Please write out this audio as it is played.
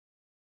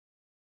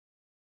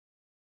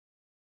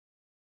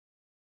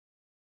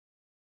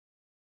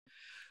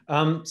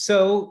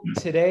So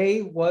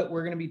today, what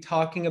we're going to be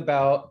talking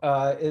about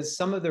is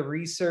some of the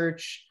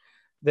research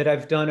that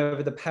I've done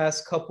over the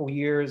past couple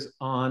years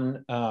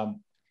on,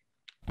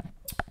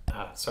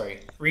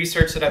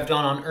 research that I've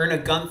done on Erna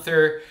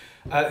Gunther,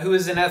 who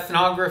is an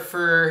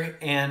ethnographer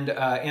and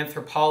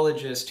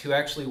anthropologist who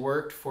actually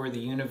worked for the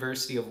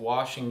University of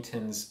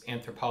Washington's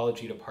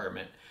anthropology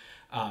department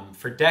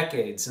for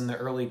decades in the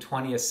early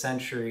 20th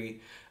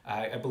century.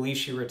 I believe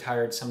she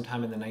retired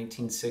sometime in the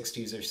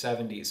 1960s or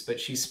 70s, but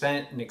she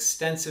spent an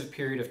extensive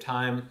period of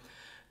time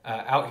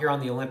out here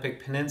on the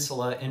Olympic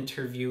Peninsula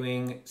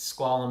interviewing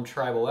Klallam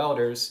tribal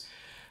elders.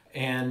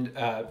 And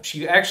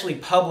she actually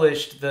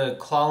published the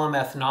Klallam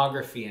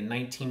Ethnography in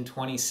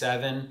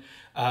 1927,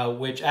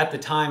 which at the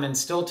time and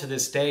still to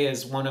this day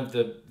is one of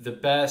the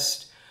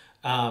best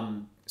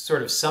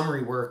sort of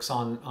summary works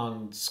on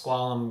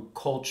Klallam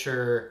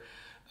culture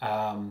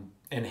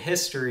and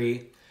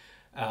history.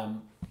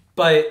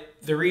 But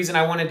the reason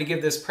I wanted to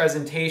give this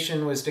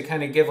presentation was to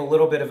kind of give a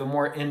little bit of a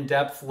more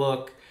in-depth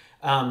look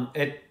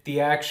at the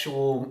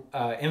actual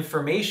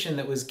information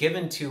that was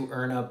given to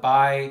Erna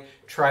by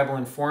tribal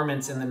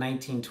informants in the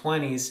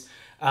 1920s.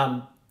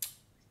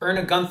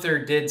 Erna Gunther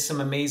did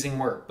some amazing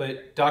work,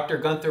 but Dr.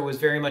 Gunther was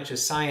very much a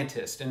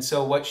scientist. And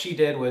so what she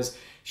did was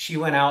she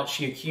went out,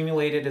 she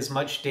accumulated as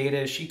much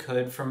data as she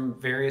could from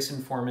various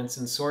informants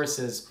and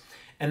sources,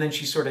 and then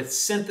she sort of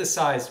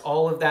synthesized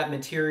all of that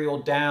material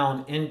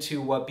down into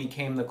what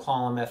became the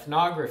Klallam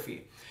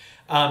Ethnography.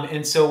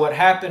 And so what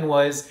happened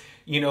was,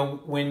 you know,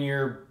 when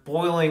you're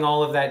boiling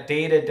all of that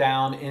data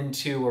down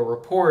into a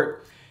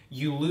report,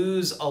 you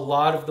lose a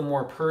lot of the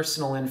more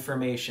personal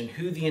information,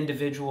 who the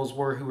individuals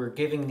were who were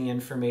giving the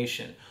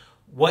information,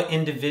 what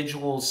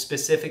individuals,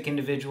 specific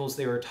individuals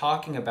they were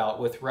talking about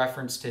with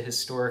reference to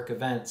historic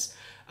events,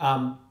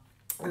 and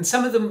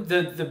some of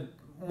the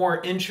more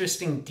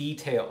interesting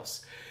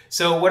details.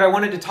 So what I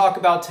wanted to talk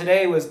about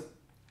today was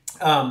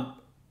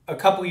a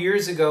couple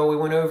years ago, we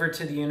went over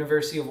to the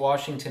University of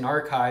Washington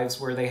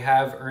archives where they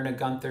have Erna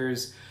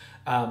Gunther's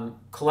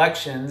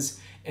collections.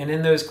 And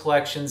in those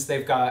collections,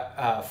 they've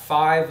got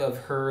 5 of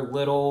her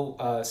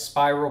little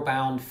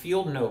spiral-bound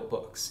field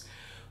notebooks.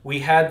 We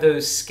had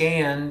those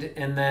scanned,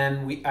 and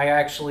then I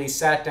actually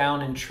sat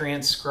down and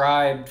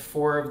transcribed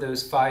 4 of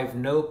those 5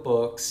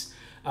 notebooks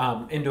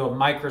into a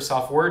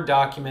Microsoft Word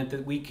document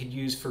that we could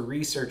use for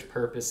research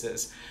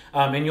purposes.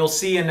 And you'll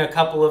see in a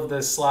couple of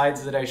the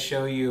slides that I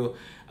show you,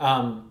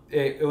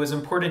 it was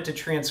important to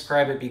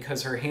transcribe it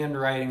because her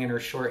handwriting and her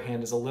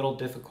shorthand is a little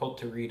difficult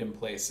to read in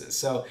places.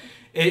 So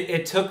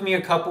it took me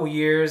a couple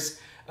years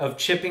of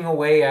chipping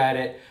away at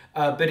it,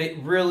 but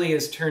it really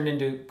has turned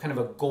into kind of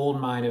a gold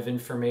mine of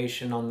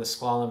information on the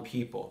Klallam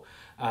people.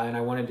 And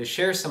I wanted to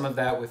share some of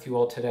that with you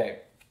all today.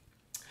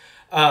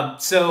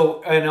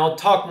 And I'll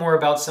talk more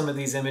about some of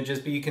these images,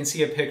 but you can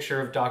see a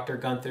picture of Dr.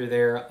 Gunther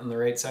there on the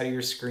right side of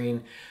your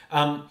screen.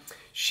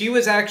 She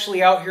was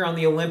actually out here on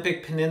the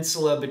Olympic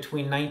Peninsula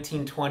between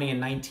 1920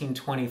 and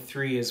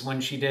 1923 is when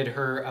she did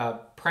her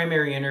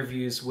primary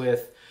interviews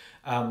with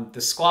the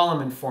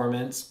Klallam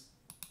informants.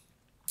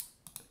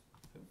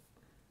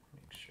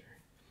 Make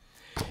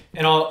sure.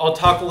 And I'll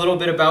talk a little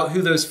bit about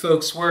who those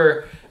folks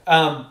were.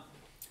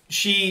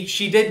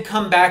 She did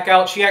come back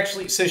out. She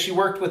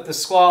worked with the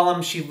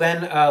Klallam. She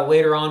then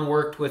later on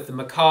worked with the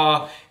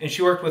Makah, and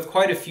she worked with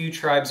quite a few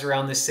tribes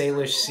around the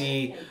Salish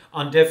Sea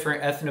on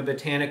different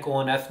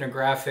ethnobotanical and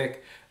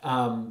ethnographic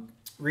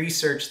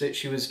research that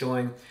she was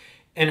doing.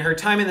 In her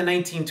time in the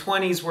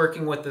 1920s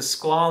working with the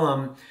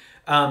Klallam,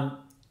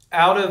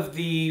 out of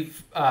the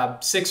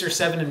 6 or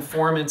 7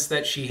 informants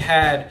that she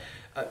had,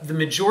 the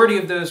majority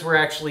of those were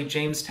actually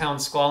Jamestown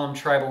Klallam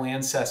tribal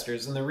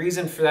ancestors. And the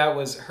reason for that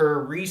was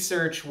her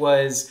research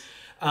was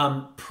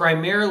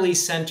primarily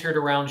centered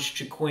around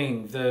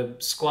Chiquing, the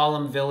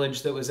Klallam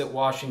village that was at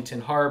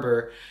Washington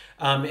Harbor,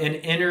 and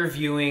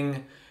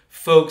interviewing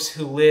folks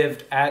who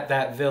lived at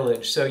that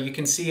village. So you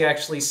can see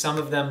actually some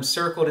of them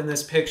circled in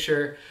this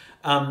picture.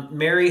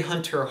 Mary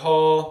Hunter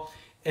Hall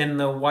in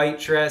the white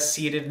dress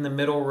seated in the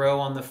middle row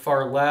on the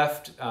far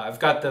left. I've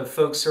got the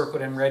folks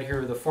circled in red here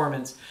with the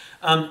formants.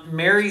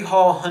 Mary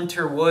Hall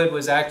Hunter Wood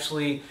was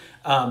actually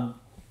from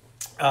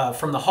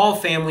the Hall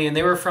family, and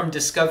they were from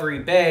Discovery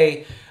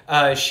Bay.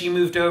 She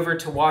moved over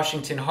to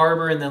Washington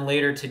Harbor and then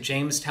later to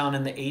Jamestown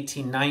in the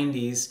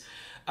 1890s.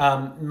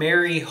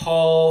 Mary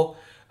Hall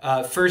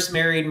first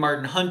married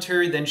Martin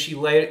Hunter, then she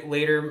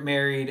later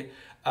married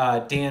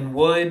Dan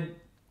Wood,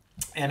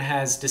 and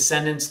has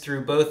descendants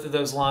through both of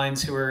those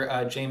lines who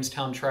are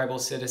Jamestown tribal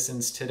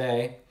citizens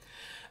today.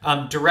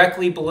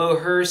 Directly below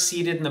her,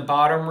 seated in the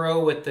bottom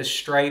row with the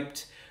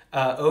striped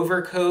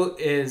overcoat,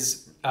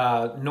 is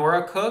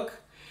Nora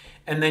Cook.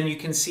 And then you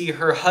can see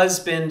her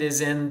husband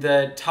is in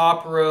the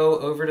top row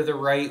over to the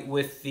right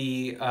with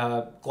the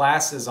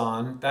glasses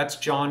on. That's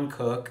John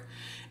Cook.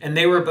 And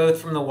they were both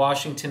from the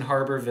Washington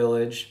Harbor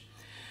Village.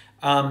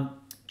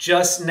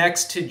 Just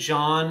next to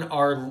John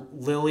are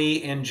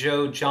Lilly and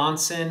Joe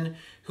Johnson,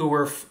 who who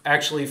were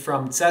actually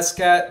from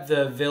Tseskat,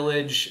 the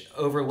village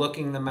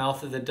overlooking the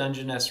mouth of the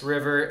Dungeness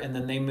River, and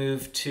then they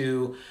moved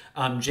to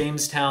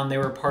Jamestown. They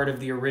were part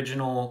of the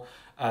original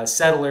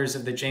settlers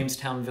of the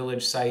Jamestown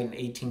village site in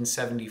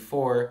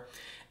 1874.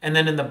 And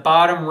then in the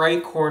bottom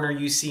right corner,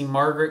 you see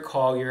Margaret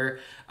Collier.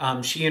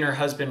 She and her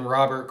husband,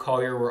 Robert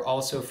Collier, were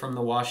also from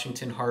the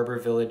Washington Harbor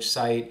village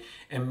site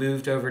and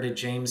moved over to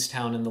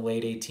Jamestown in the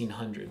late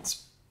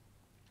 1800s.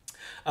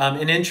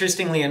 And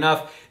interestingly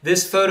enough,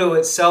 this photo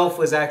itself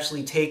was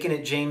actually taken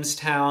at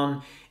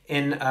Jamestown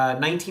in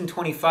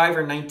 1925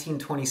 or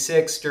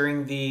 1926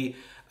 during the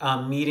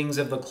meetings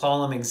of the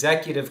Klallam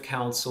Executive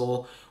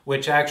Council,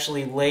 which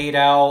actually laid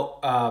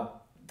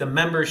out the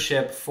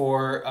membership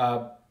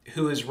for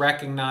who is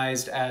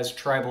recognized as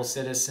tribal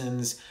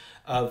citizens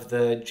of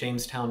the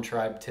Jamestown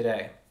tribe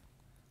today.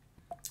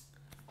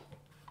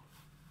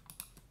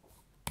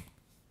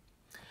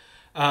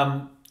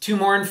 Two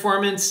more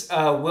informants.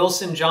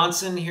 Wilson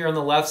Johnson here on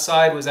the left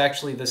side was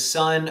actually the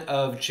son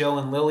of Joe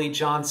and Lilly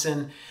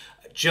Johnson.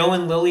 Joe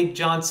and Lilly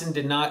Johnson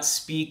did not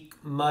speak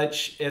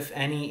much, if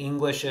any,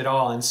 English at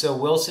all. And so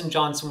Wilson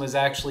Johnson was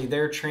actually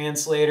their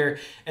translator,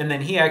 and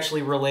then he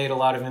actually relayed a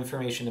lot of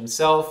information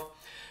himself.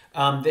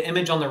 The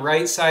image on the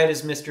right side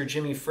is Mr.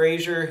 Jimmy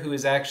Fraser, who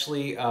is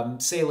actually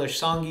Salish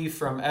Sanghi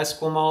from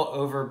Esquimalt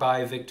over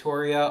by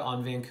Victoria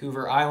on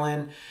Vancouver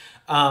Island.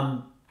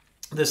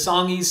 The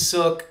Sanghis,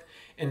 Suk,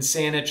 and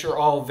Saanich are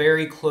all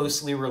very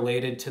closely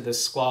related to the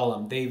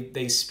Klallam.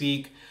 They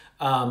speak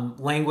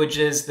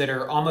languages that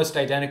are almost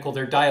identical.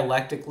 They're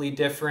dialectically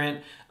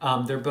different.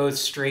 They're both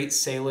straight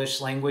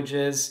Salish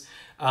languages.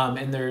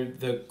 And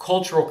the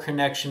cultural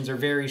connections are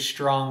very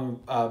strong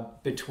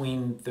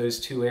between those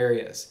two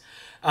areas.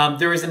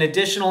 There was an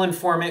additional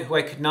informant who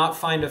I could not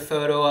find a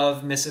photo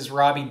of, Mrs.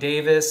 Robbie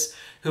Davis,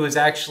 who was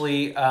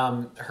actually,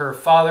 her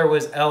father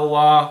was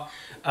Elwha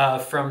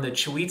from the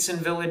Chewitson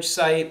village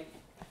site.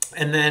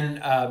 And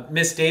then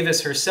Miss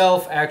Davis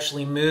herself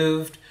actually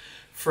moved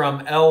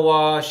from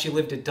Elwha. She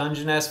lived at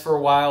Dungeness for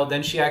a while.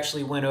 Then she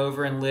actually went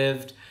over and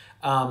lived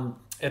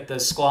at the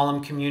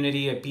Klallam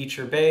community at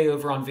Beecher Bay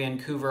over on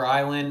Vancouver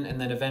Island,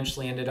 and then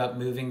eventually ended up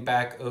moving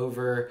back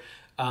over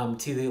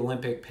to the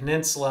Olympic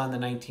Peninsula in the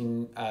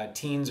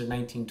 19-teens or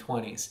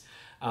 1920s.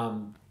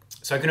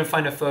 So I couldn't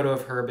find a photo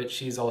of her, but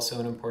she's also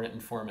an important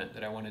informant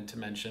that I wanted to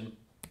mention.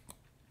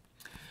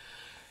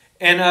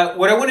 And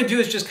what I want to do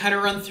is just kind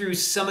of run through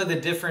some of the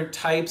different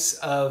types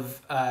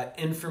of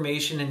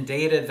information and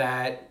data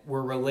that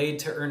were relayed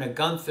to Erna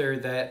Gunther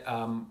that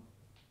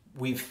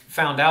we've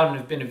found out and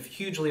have been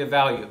hugely of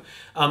value.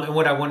 And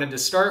what I wanted to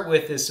start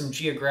with is some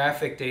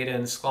geographic data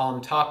and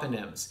Klallam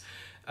toponyms.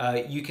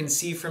 You can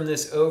see from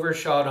this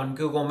overshot on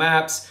Google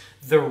Maps,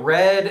 the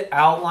red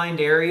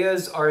outlined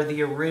areas are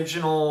the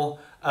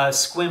original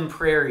Squim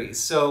prairies.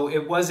 So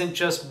it wasn't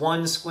just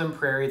one Squim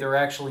prairie, there were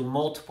actually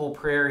multiple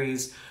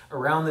prairies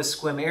around the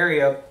Squim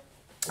area.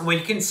 And what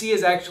you can see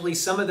is actually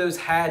some of those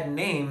had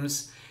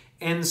names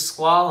in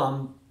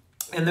Klallam,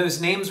 and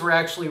those names were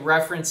actually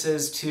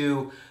references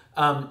to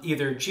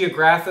either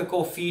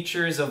geographical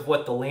features of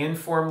what the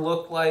landform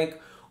looked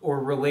like, or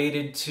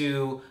related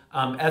to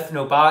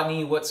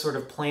ethnobotany, what sort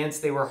of plants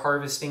they were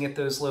harvesting at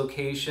those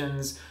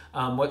locations,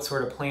 what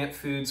sort of plant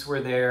foods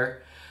were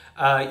there.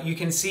 You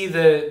can see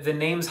the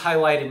names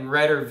highlighted in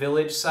red are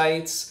village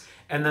sites,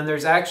 and then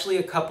there's actually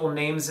a couple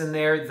names in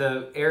there.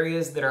 The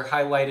areas that are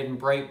highlighted in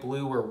bright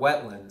blue were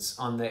wetlands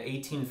on the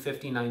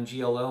 1859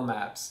 GLO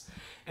maps.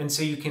 And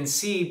so you can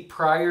see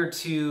prior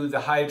to the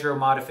hydro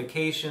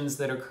modifications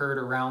that occurred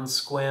around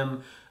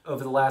Squim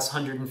over the last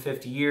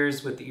 150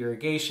 years with the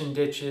irrigation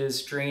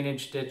ditches,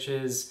 drainage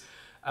ditches,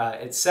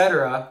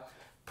 etc.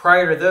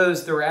 Prior to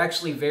those, there were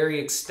actually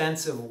very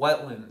extensive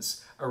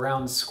wetlands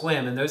around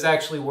Squim, and those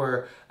actually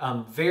were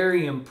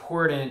very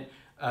important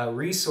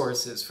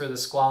resources for the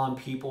Klallam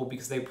people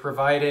because they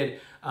provided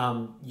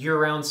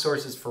year-round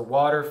sources for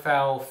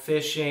waterfowl,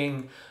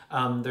 fishing.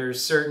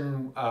 There's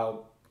certain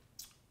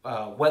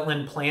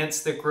wetland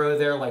plants that grow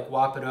there like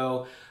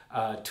wapato,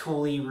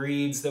 tule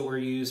reeds that were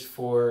used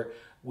for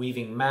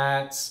weaving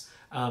mats,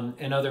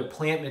 and other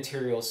plant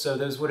materials. So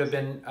those would have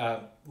been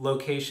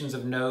locations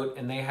of note,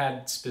 and they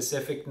had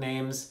specific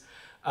names.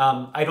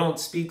 I don't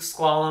speak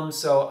Klallam,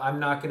 so I'm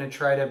not going to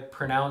try to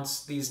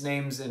pronounce these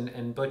names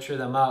and butcher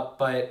them up,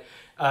 but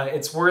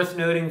it's worth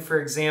noting, for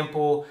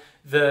example,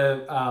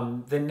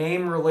 the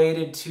name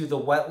related to the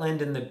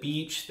wetland and the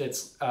beach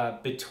that's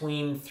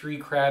between Three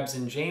Crabs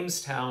and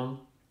Jamestown.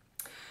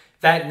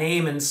 That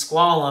name in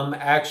Klallam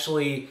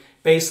actually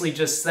basically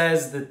just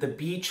says that the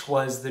beach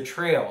was the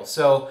trail.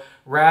 So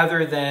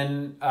rather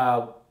than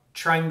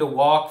trying to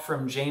walk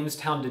from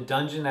Jamestown to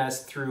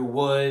Dungeness through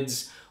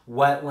woods,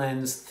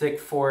 wetlands, thick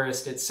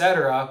forest,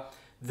 etc.,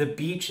 the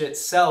beach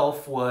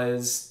itself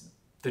was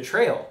the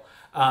trail.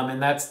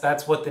 And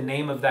that's what the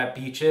name of that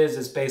beach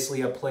is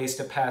basically a place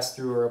to pass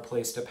through or a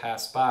place to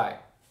pass by.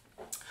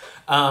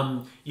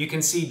 You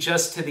can see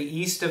just to the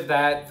east of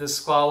that, the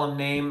Klallam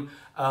name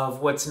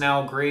of what's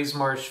now Grays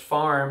Marsh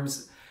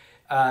Farms.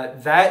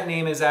 that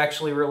name is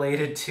actually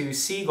related to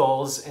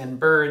seagulls and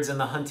birds and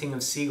the hunting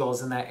of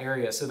seagulls in that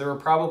area. So there were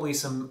probably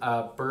some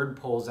bird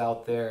pools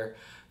out there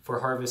for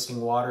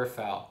harvesting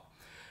waterfowl.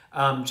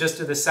 Just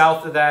to the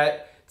south of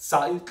that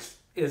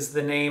is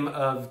the name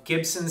of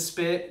Gibson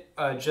Spit,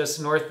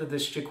 just north of the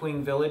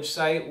Chiquing village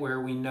site, where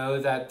we know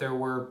that there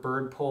were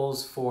bird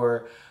pools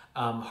for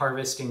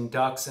harvesting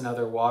ducks and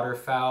other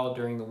waterfowl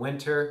during the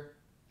winter.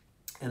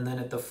 And then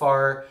at the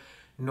far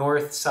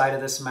north side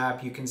of this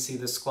map, you can see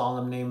the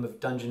Klallam name of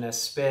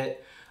Dungeness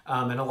Spit,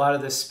 and a lot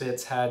of the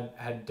spits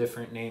had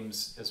different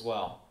names as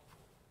well.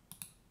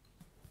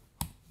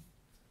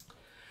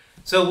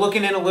 So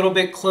looking in a little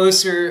bit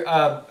closer,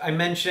 I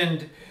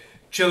mentioned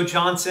Joe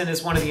Johnson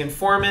is one of the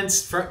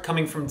informants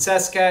coming from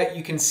Tseskat.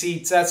 You can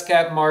see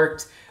Tseskat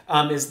marked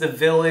is the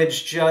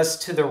village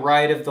just to the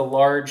right of the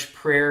large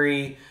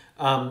prairie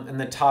in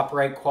the top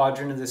right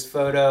quadrant of this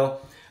photo.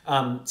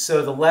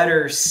 So the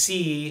letter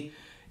C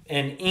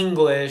in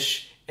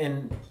English,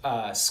 in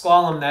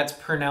Klallam, that's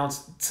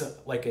pronounced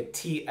like a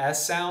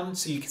TS sound.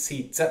 So you can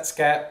see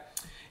Tseskat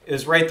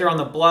is right there on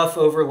the bluff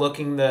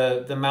overlooking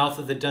the mouth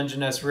of the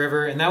Dungeness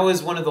River. And that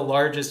was one of the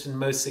largest and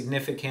most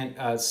significant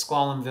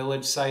Klallam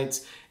village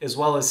sites, as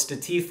well as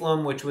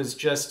Statithlam, which was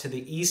just to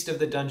the east of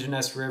the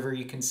Dungeness River.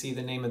 You can see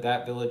the name of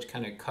that village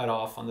kind of cut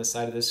off on the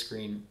side of the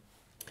screen.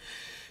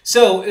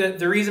 So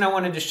the reason I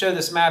wanted to show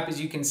this map is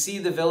you can see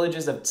the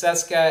villages of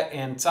Tseskat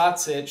and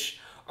Tsatsich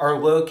are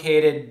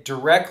located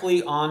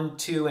directly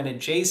onto and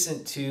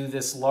adjacent to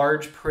this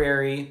large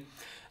prairie,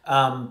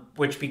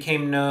 which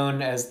became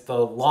known as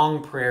the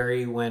Long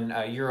Prairie when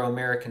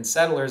Euro-American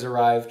settlers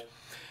arrived.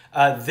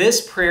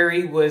 This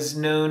prairie was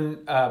known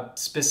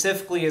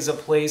specifically as a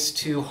place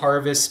to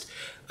harvest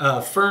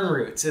fern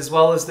roots, as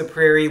well as the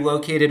prairie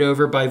located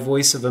over by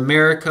Voice of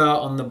America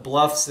on the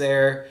bluffs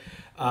there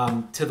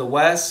to the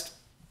west.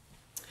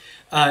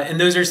 And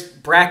those are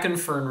bracken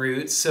fern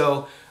roots.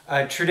 So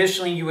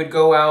traditionally you would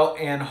go out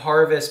and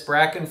harvest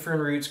bracken fern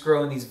roots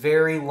grow in these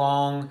very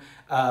long,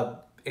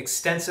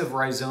 extensive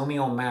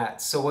rhizomial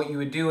mats. So what you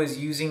would do is,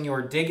 using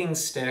your digging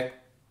stick,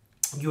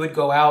 you would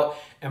go out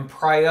and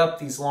pry up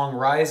these long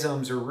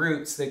rhizomes or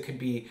roots that could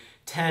be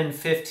 10,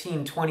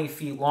 15, 20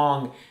 feet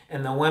long,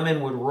 and the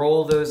women would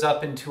roll those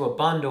up into a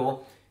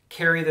bundle,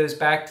 carry those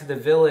back to the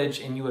village,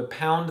 and you would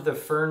pound the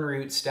fern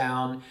roots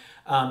down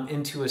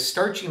into a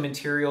starchy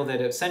material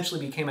that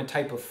essentially became a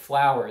type of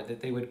flour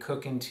that they would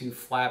cook into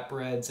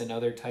flatbreads and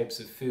other types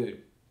of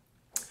food.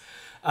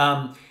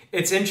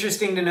 It's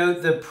interesting to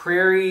note the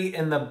prairie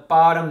in the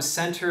bottom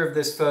center of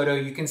this photo.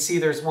 You can see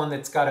there's one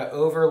that's got an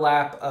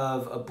overlap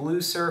of a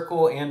blue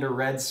circle and a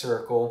red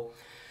circle.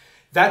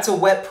 That's a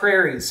wet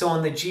prairie. So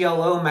on the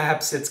GLO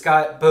maps, it's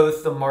got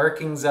both the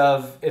markings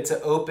of it's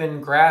an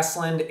open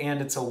grassland and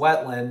it's a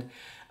wetland.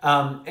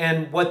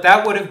 And what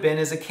that would have been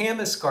is a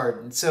camas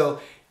garden. So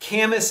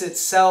camas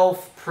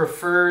itself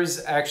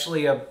prefers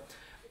actually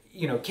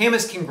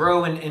camas can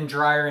grow in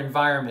drier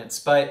environments,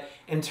 but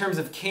in terms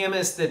of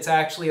camas that's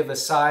actually of a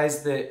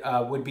size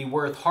that would be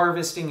worth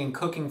harvesting and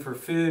cooking for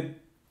food,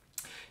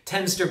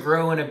 tends to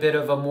grow in a bit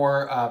of a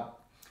more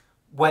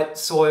wet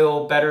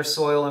soil, better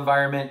soil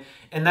environment.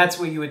 And that's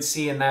what you would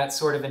see in that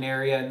sort of an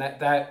area. And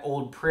that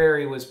old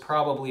prairie was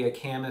probably a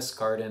camas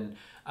garden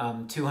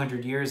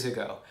 200 years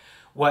ago.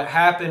 What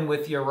happened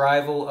with the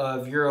arrival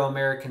of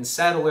Euro-American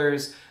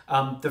settlers,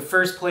 the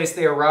first place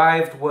they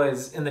arrived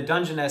was in the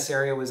Dungeness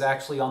area, was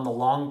actually on the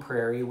Long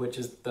Prairie, which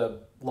is the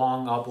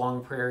long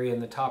oblong prairie in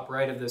the top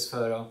right of this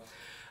photo.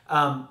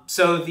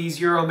 So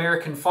these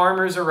Euro-American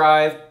farmers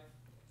arrived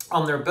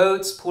on their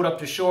boats, pulled up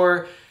to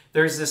shore.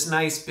 There's this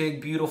nice, big,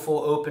 beautiful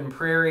open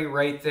prairie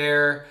right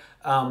there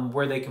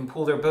where they can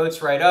pull their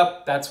boats right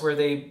up. That's where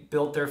they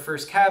built their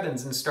first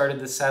cabins and started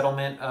the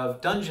settlement of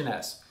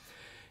Dungeness.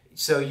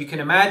 So you can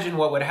imagine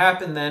what would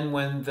happen then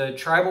when the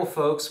tribal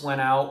folks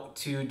went out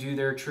to do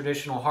their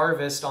traditional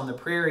harvest on the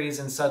prairies,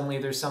 and suddenly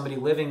there's somebody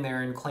living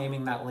there and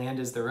claiming that land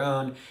as their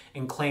own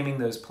and claiming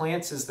those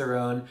plants as their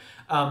own.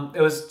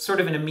 It was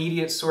sort of an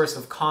immediate source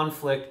of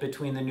conflict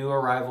between the new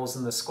arrivals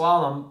and the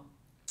Klallam.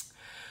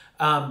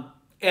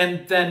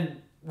 And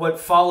then what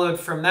followed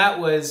from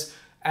that was,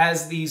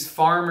 as these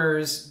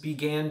farmers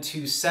began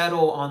to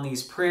settle on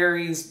these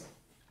prairies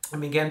and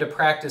began to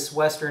practice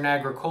Western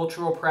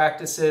agricultural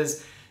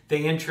practices,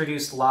 they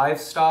introduced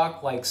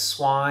livestock like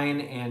swine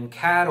and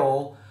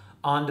cattle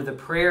onto the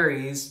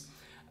prairies,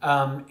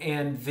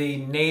 and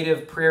the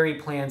native prairie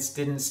plants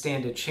didn't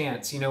stand a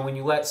chance. You know, when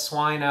you let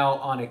swine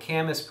out on a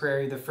camas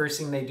prairie, the first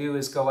thing they do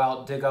is go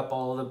out, dig up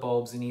all of the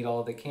bulbs, and eat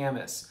all of the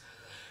camas.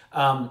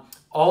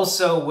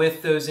 Also,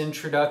 with those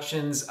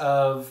introductions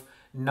of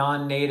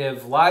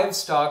non-native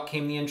livestock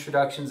came the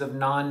introductions of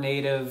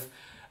non-native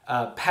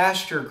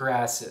pasture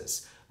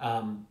grasses,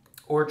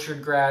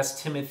 orchard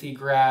grass, timothy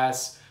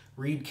grass,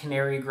 reed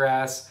canary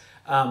grass.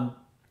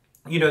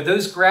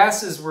 Those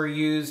grasses were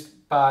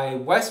used by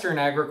Western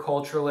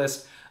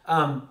agriculturalists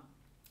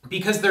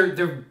because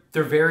they're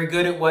very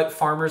good at what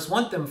farmers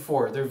want them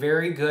for. They're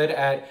very good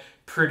at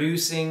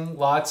producing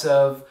lots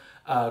of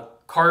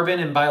carbon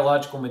and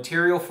biological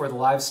material for the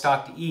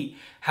livestock to eat.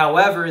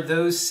 However,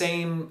 those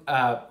same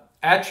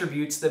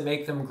attributes that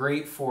make them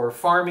great for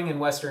farming and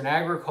Western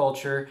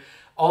agriculture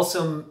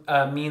also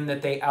mean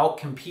that they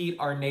outcompete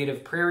our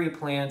native prairie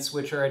plants,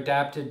 which are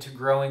adapted to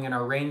growing in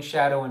our rain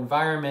shadow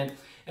environment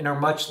and are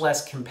much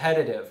less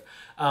competitive.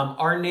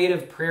 Our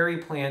native prairie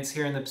plants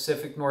here in the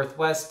Pacific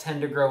Northwest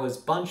tend to grow as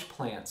bunch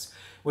plants,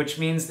 which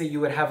means that you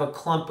would have a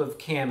clump of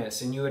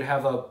camas and you would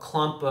have a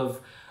clump of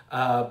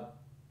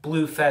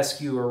blue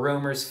fescue or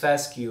romer's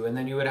fescue, and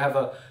then you would have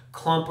a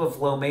clump of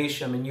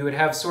lomatium, and you would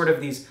have sort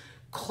of these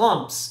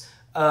clumps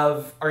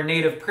of our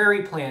native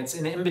prairie plants,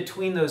 and in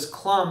between those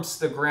clumps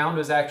the ground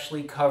was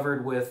actually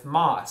covered with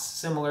moss,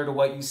 similar to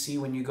what you see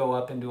when you go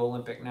up into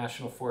Olympic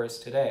National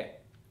Forest today.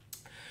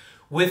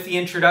 With the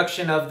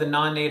introduction of the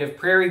non-native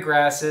prairie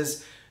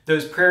grasses,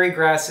 those prairie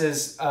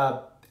grasses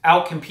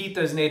outcompete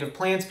those native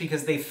plants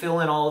because they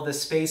fill in all of the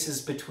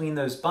spaces between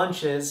those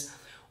bunches.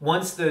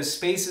 Once those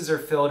spaces are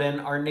filled in,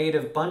 our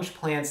native bunch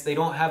plants, they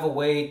don't have a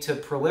way to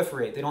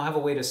proliferate. They don't have a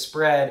way to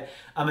spread.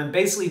 And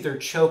basically they're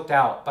choked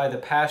out by the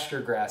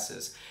pasture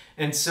grasses.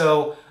 And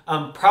so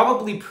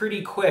probably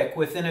pretty quick,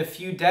 within a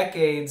few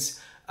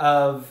decades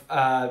of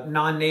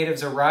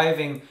non-natives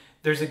arriving,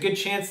 there's a good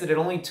chance that it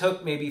only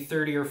took maybe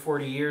 30 or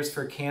 40 years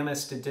for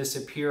camas to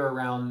disappear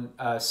around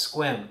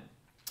Sequim.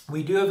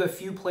 We do have a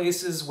few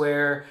places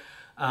where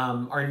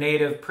our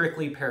native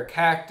prickly pear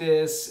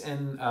cactus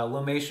and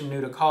Lomatium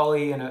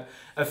nudicale and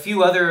a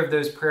few other of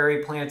those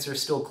prairie plants are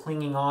still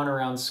clinging on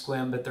around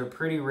Sequim, but they're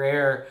pretty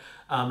rare,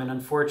 and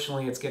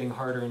unfortunately it's getting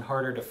harder and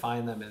harder to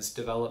find them as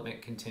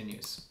development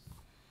continues.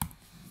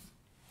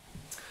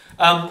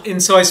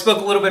 And so I spoke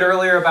a little bit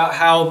earlier about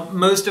how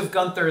most of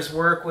Gunther's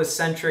work was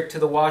centric to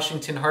the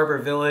Washington Harbor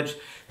Village.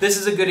 This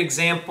is a good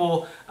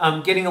example,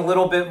 getting a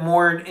little bit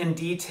more in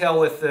detail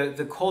with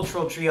the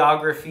cultural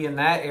geography in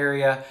that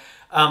area.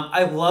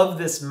 I love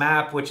this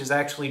map, which is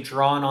actually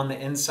drawn on the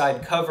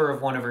inside cover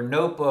of one of her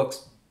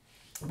notebooks,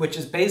 which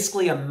is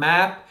basically a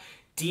map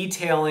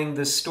detailing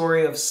the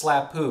story of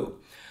Slapu.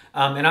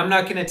 And I'm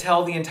not going to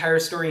tell the entire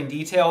story in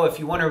detail. If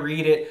you want to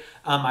read it,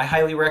 I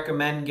highly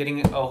recommend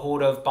getting a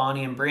hold of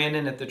Bonnie and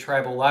Brandon at the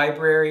Tribal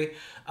Library,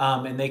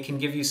 and they can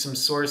give you some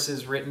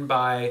sources written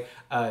by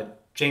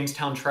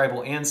Jamestown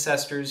tribal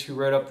ancestors who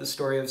wrote up the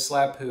story of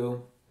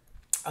Slapu.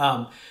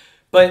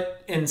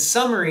 But in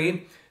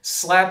summary,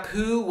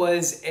 Slapu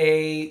was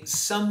a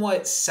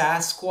somewhat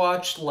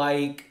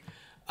Sasquatch-like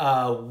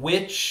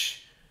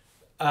witch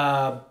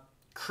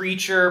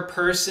creature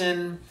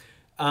person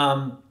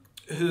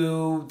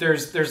who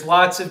there's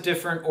lots of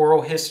different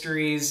oral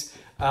histories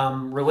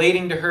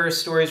relating to her,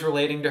 stories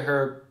relating to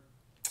her.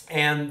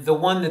 And the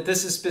one that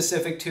this is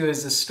specific to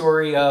is the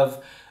story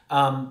of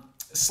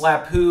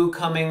Slapu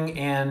coming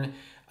and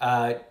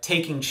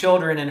taking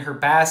children in her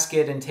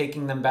basket and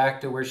taking them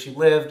back to where she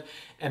lived.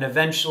 And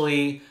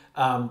eventually,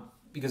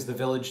 because the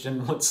village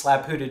didn't want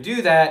Slapu to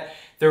do that,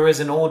 there was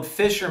an old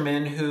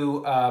fisherman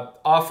who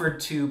offered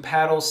to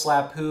paddle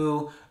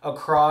Slapu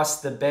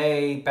across the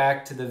bay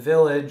back to the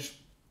village.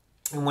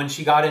 And when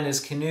she got in his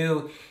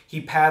canoe,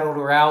 he paddled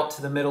her out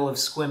to the middle of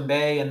Sequim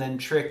Bay and then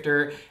tricked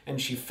her, and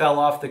she fell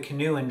off the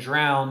canoe and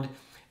drowned.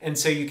 And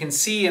so you can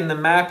see in the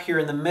map here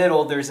in the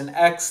middle, there's an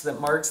X that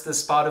marks the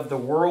spot of the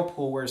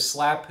whirlpool where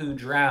Slapu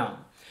drowned.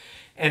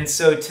 And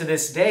so to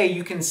this day,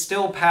 you can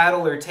still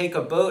paddle or take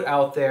a boat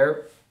out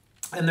there,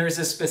 and there's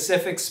a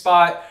specific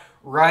spot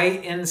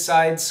right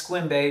inside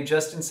Sequim Bay,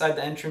 just inside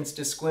the entrance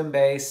to Sequim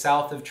Bay,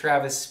 south of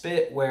Travis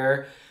Spit,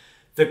 where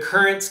the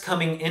currents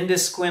coming into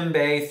Sequim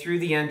Bay through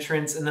the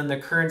entrance and then the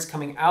currents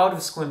coming out of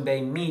Sequim Bay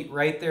meet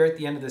right there at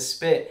the end of the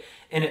spit,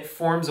 and it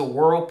forms a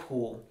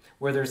whirlpool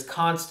where there's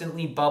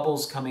constantly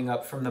bubbles coming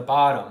up from the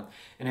bottom.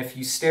 And if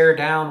you stare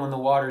down when the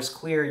water's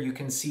clear, you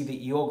can see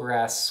the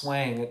eelgrass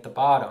swaying at the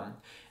bottom.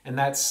 And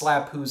that's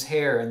Slapu's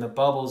hair, and the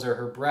bubbles are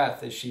her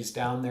breath as she's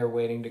down there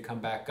waiting to come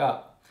back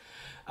up.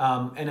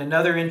 And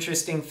another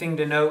interesting thing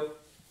to note,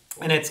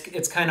 and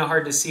it's kind of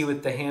hard to see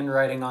with the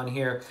handwriting on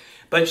here,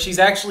 but she's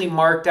actually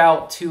marked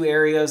out two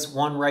areas,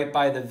 one right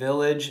by the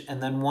village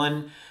and then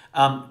one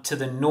to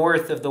the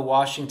north of the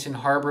Washington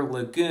Harbor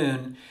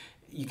Lagoon.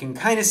 You can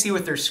kind of see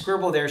with her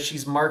scribble there,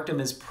 she's marked them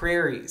as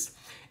prairies.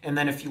 And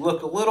then if you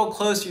look a little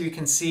closer, you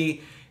can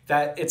see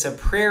that it's a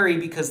prairie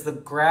because the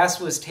grass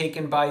was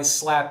taken by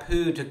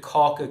Slapu to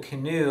caulk a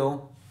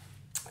canoe,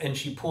 and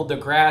she pulled the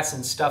grass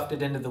and stuffed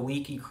it into the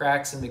leaky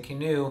cracks in the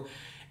canoe,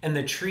 and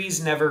the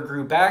trees never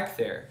grew back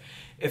there.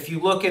 If you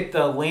look at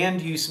the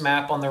land use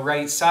map on the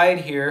right side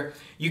here,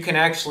 you can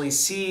actually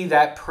see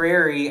that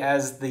prairie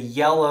as the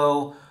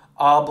yellow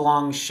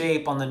oblong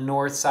shape on the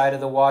north side of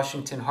the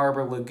Washington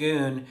Harbor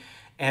Lagoon.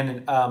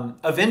 And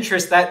of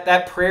interest,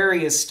 that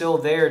prairie is still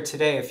there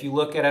today. If you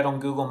look at it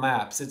on Google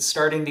Maps, it's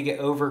starting to get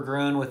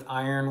overgrown with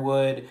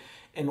ironwood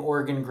and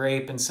Oregon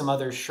grape and some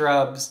other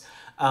shrubs.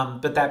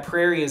 But that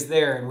prairie is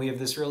there, and we have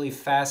this really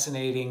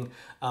fascinating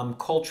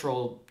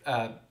cultural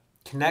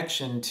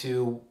connection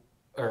to,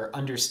 or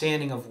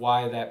understanding of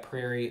why that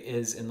prairie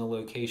is in the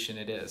location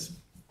it is.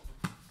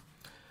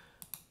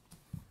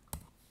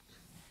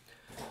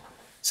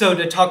 So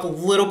to talk a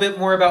little bit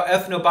more about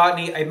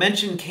ethnobotany, I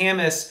mentioned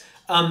camas.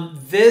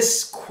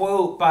 This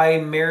quote by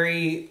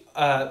Mary,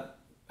 oh,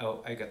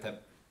 I got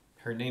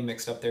her name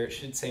mixed up there. It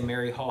should say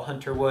Mary Hall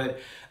Hunter Wood.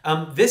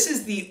 This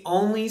is the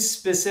only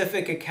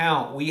specific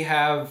account we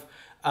have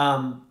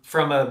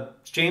from a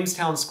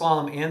Jamestown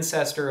Klallam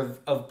ancestor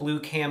of blue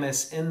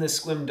camas in the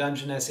Sequim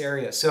Dungeness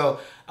area. So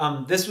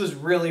this was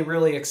really,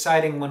 really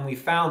exciting when we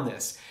found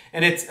this.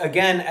 And it's,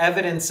 again,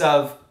 evidence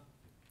of,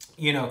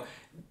 you know,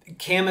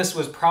 camas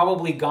was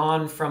probably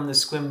gone from the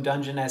Sequim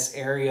Dungeness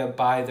area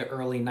by the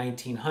early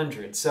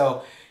 1900s.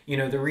 So, you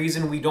know, the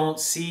reason we don't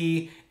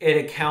see it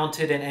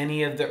accounted in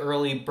any of the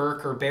early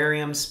Burke or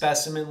Barium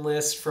specimen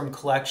lists from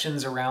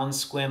collections around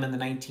Sequim in the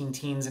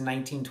 19-teens and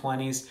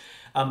 1920s.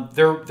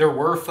 There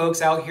were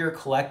folks out here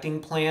collecting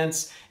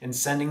plants and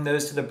sending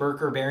those to the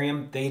Burke or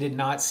Barium. They did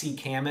not see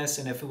camas,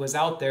 and if it was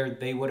out there,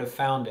 they would have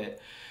found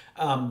it.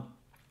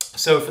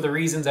 So for the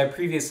reasons I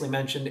previously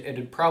mentioned, it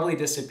had probably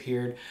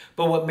disappeared.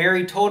 But what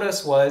Mary told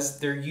us was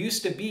there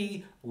used to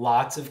be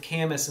lots of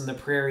camas in the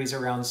prairies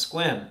around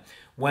Sequim.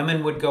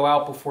 Women would go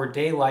out before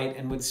daylight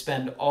and would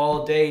spend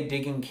all day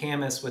digging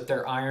camas with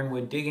their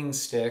ironwood digging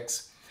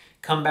sticks,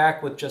 come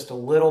back with just a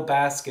little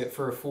basket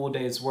for a full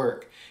day's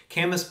work.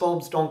 Camas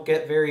bulbs don't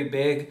get very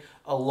big.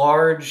 A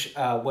large,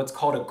 what's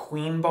called a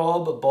queen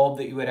bulb, a bulb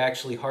that you would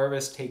actually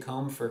harvest, take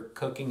home for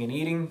cooking and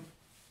eating,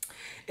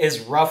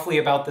 is roughly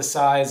about the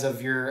size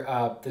of your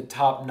the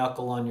top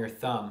knuckle on your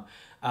thumb.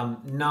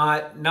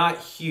 Not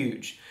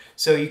huge.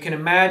 So you can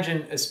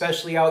imagine,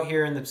 especially out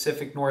here in the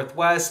Pacific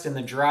Northwest in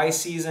the dry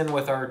season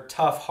with our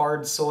tough,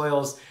 hard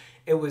soils,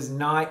 it was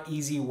not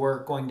easy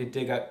work going to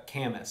dig up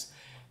camas.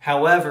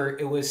 However,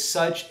 it was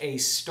such a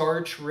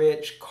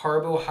starch-rich,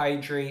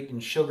 carbohydrate,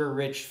 and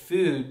sugar-rich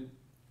food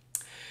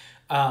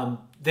that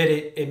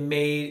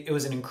it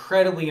was an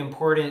incredibly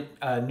important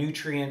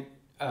nutrient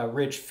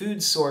rich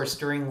food source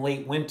during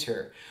late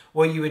winter.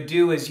 What you would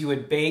do is you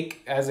would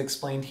bake, as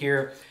explained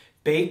here,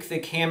 bake the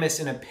camas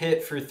in a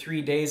pit for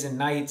 3 days and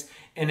nights,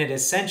 and it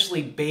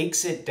essentially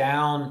bakes it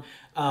down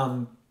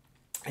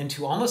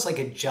into almost like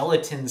a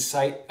gelatin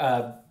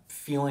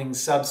feeling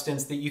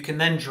substance that you can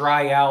then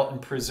dry out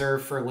and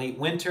preserve for late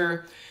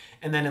winter.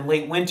 And then in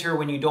late winter,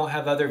 when you don't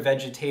have other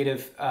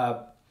vegetative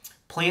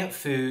plant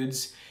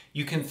foods,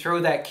 you can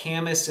throw that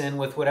camas in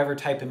with whatever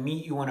type of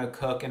meat you want to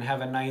cook and have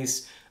a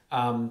nice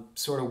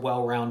sort of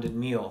well-rounded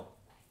meal.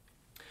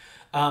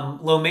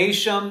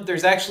 Lomatium,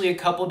 there's actually a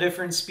couple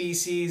different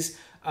species,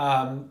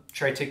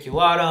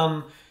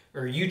 Triticulatum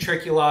or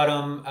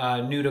Utriculatum,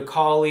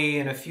 Nudicoli,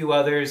 and a few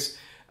others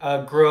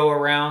grow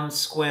around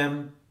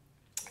Sequim.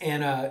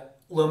 And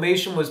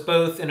Lomatium was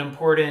both an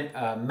important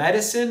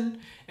medicine,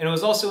 and it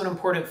was also an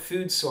important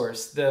food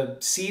source. The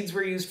seeds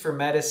were used for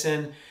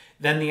medicine.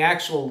 Then the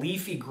actual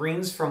leafy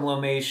greens from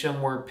Lomatium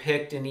were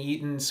picked and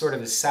eaten sort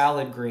of as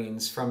salad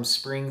greens from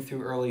spring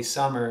through early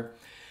summer.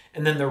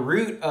 And then the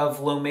root of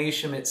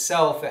Lomatium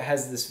itself, it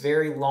has this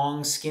very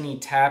long, skinny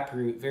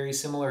taproot, very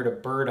similar to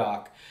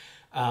burdock.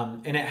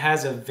 And it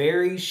has a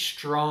very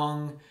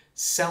strong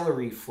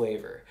celery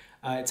flavor.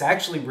 It's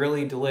actually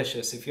really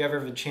delicious. If you ever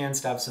have a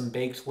chance to have some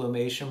baked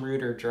Lomatium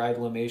root or dried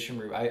Lomatium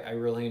root, I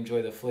really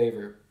enjoy the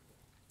flavor.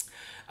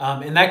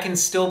 And that can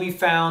still be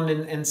found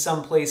in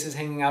some places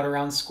hanging out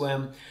around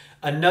Sequim.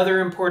 Another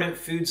important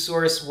food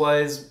source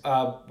was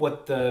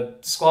what the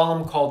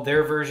Klallam called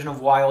their version of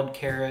wild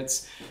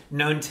carrots,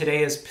 known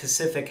today as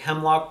Pacific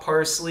hemlock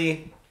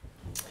parsley.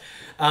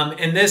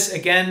 And this,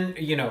 again,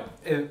 you know,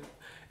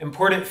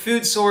 important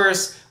food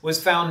source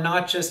was found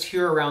not just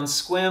here around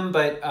Sequim,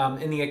 but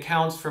in the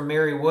accounts from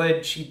Mary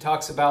Wood, she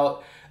talks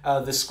about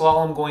the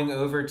Klallam going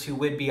over to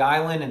Whidbey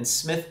Island and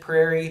Smith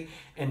Prairie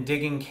and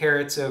digging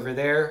carrots over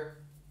there.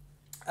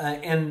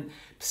 And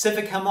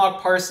Pacific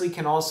hemlock parsley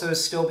can also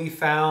still be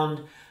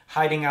found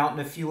hiding out in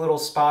a few little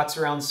spots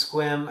around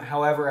Sequim.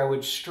 However, I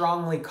would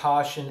strongly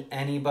caution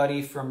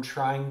anybody from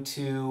trying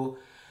to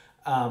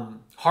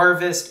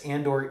harvest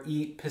and or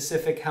eat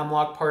Pacific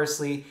hemlock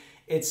parsley.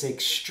 It's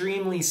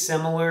extremely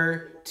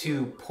similar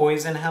to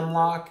poison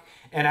hemlock.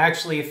 And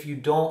actually, if you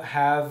don't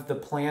have the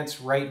plants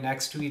right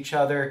next to each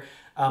other,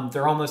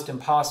 they're almost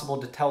impossible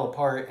to tell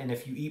apart. And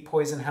if you eat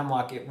poison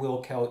hemlock, it will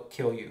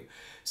kill you.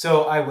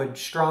 So I would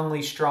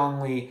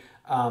strongly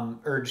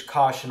urge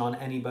caution on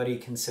anybody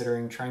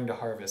considering trying to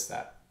harvest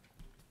that.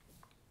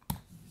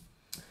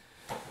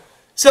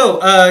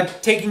 So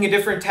taking a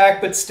different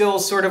tack, but still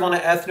sort of on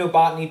an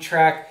ethnobotany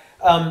track,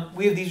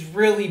 we have these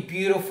really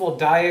beautiful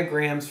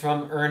diagrams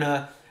from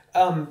Erna.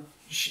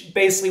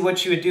 Basically what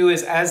she would do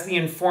is, as the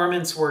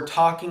informants were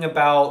talking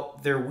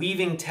about their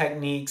weaving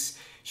techniques,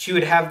 she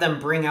would have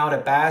them bring out a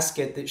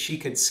basket that she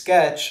could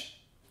sketch.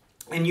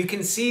 And you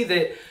can see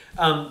that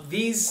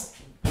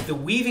the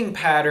weaving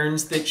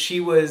patterns that she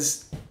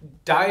was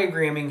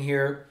diagramming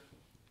here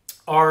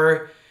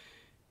are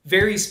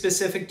very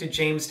specific to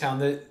Jamestown.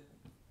 The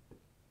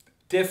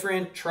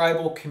different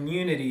tribal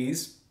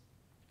communities,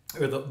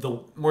 or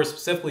more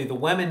specifically, the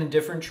women in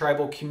different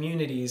tribal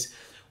communities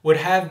would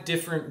have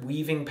different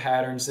weaving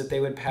patterns that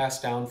they would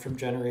pass down from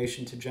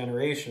generation to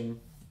generation.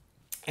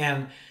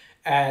 And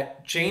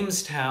at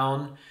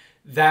Jamestown,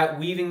 that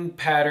weaving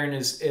pattern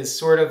is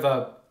sort of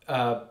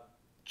a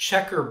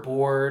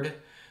checkerboard,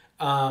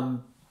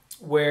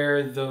 where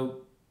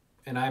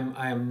and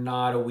I am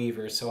not a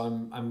weaver, so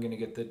I'm going to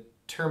get the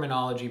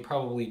terminology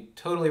probably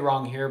totally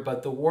wrong here,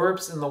 but the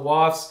warps and the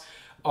wafts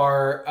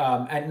are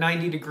at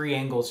 90-degree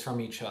angles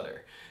from each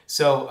other.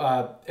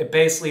 So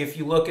basically, if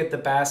you look at the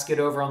basket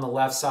over on the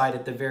left side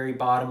at the very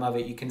bottom of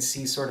it, you can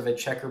see sort of a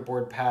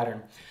checkerboard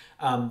pattern.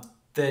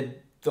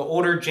 The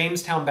older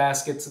Jamestown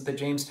baskets that the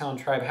Jamestown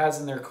tribe has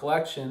in their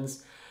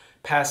collections,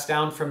 passed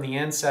down from the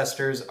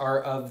ancestors,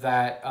 are of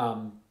that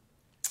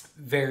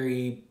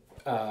very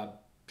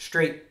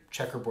straight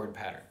checkerboard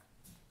pattern.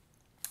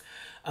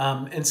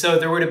 And so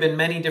there would have been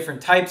many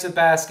different types of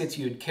baskets.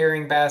 You had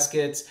carrying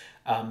baskets,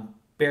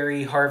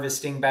 berry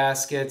harvesting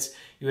baskets.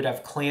 You would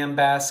have clam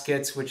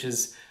baskets, which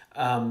is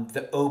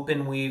the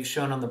open weave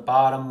shown on the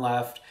bottom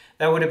left.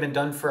 That would have been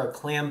done for a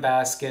clam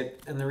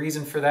basket. And the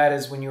reason for that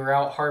is when you were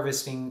out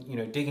harvesting,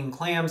 digging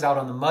clams out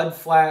on the mud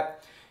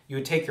flat, you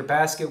would take your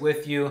basket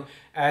with you.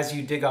 As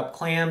you dig up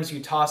clams, you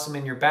toss them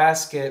in your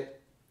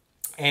basket.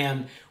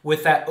 And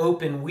with that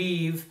open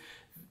weave,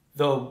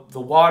 the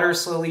water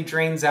slowly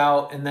drains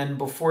out, and then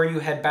before you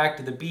head back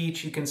to the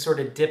beach, you can sort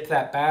of dip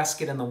that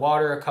basket in the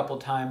water a couple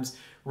times,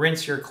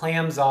 rinse your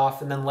clams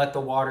off, and then let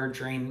the water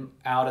drain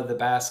out of the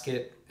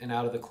basket and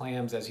out of the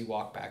clams as you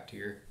walk back to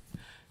your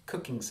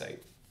cooking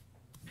site.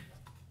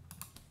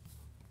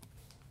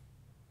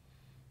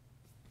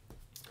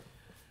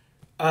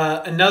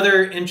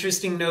 Another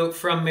interesting note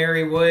from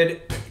Mary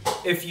Wood,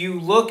 if you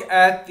look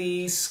at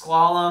the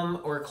Klallam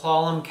or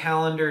Klallam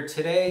calendar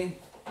today,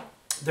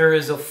 there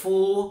is a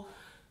full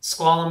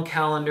Klallam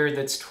calendar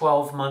that's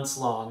 12 months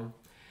long.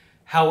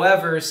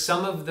 However,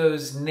 some of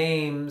those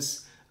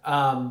names,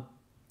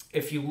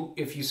 if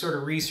you sort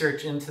of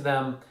research into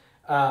them,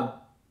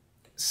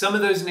 some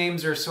of those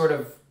names are sort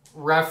of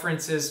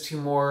references to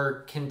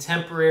more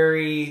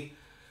contemporary,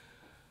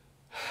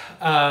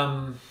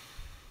 I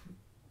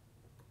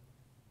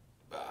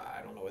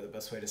don't know what the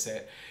best way to say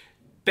it.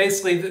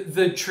 Basically,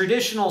 the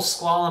traditional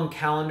Klallam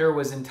calendar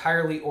was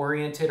entirely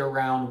oriented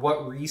around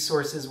what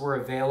resources were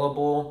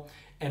available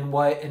and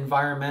what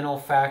environmental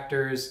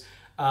factors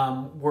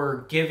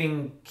were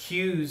giving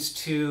cues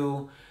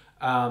to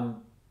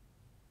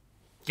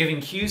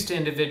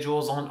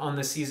individuals on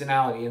the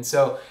seasonality. And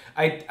so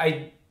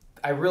I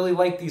really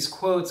like these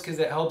quotes because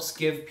it helps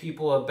give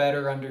people a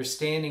better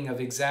understanding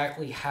of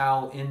exactly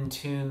how in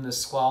tune the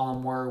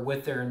Klallam were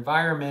with their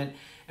environment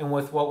and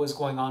with what was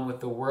going on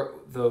with the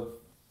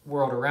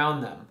world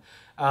around them.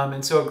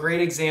 And so a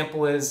great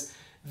example is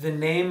the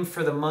name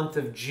for the month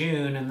of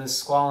June in the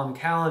Klallam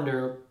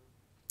calendar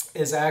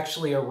is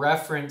actually a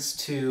reference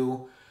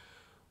to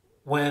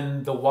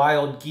when the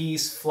wild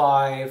geese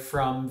fly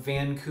from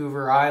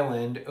Vancouver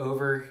Island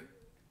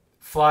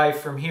fly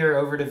from here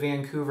over to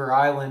Vancouver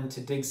Island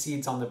to dig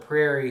seeds on the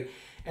prairie.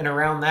 And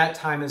around that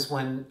time is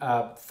when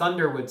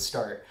thunder would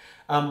start.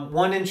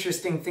 One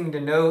interesting thing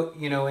to note,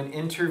 in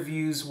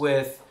interviews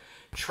with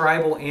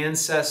tribal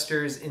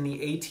ancestors in the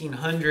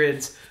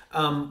 1800s,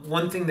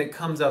 one thing that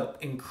comes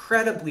up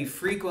incredibly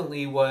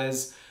frequently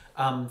was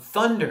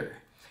thunder.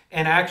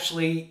 And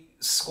actually,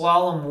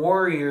 Klallam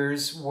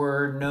warriors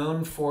were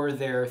known for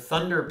their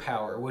thunder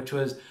power, which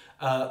was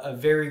a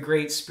very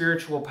great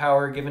spiritual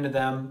power given to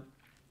them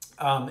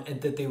and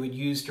that they would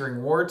use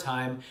during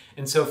wartime.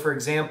 And so, for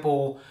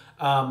example,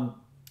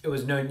 it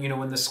was known,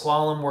 when the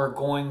Klallam were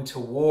going to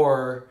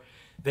war,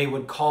 they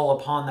would call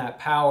upon that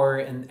power,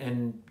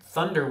 and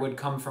thunder would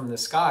come from the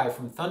sky,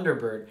 from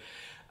Thunderbird.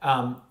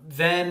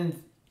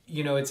 Then,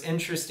 it's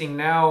interesting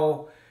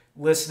now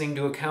listening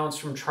to accounts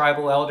from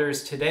tribal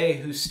elders today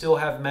who still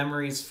have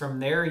memories from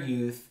their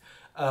youth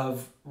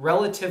of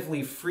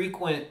relatively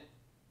frequent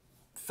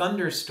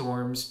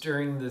thunderstorms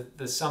during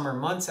the summer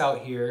months out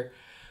here.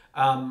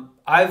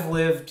 I've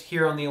lived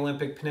here on the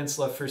Olympic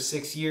Peninsula for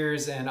 6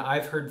 years, and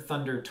I've heard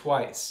thunder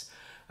twice.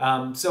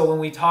 So when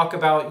we talk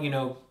about,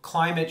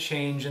 climate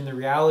change and the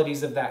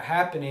realities of that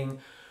happening,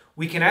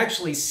 we can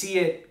actually see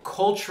it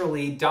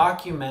culturally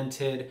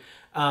documented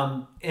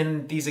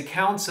in these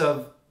accounts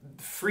of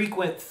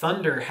frequent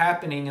thunder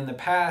happening in the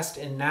past,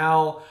 and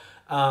now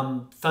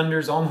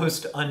thunder's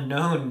almost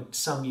unknown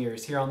some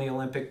years here on the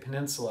Olympic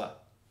Peninsula.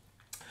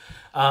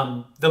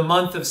 The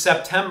month of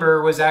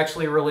September was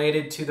actually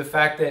related to the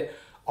fact that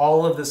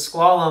all of the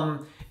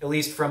Klallam, at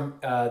least from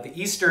the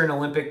eastern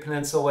Olympic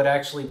Peninsula, would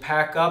actually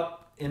pack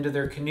up into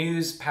their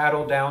canoes,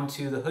 paddle down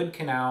to the Hood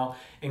Canal,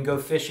 and go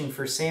fishing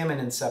for salmon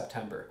in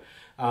September.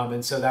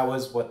 And so that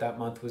was what that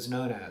month was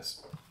known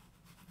as.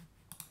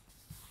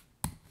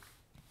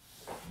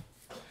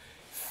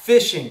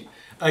 Fishing.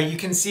 You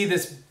can see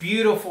this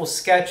beautiful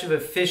sketch of a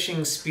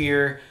fishing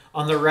spear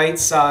on the right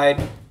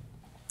side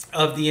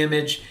of the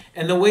image.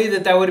 And the way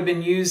that would have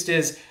been used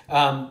is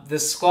the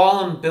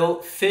Klallam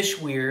built fish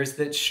weirs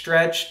that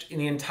stretched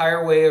the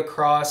entire way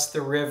across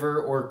the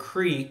river or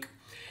creek.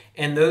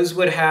 And those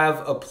would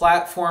have a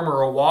platform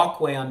or a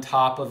walkway on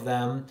top of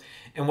them.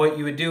 And what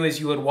you would do is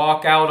you would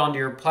walk out onto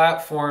your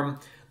platform,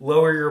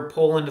 lower your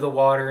pole into the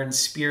water and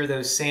spear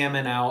those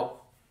salmon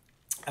out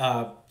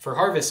for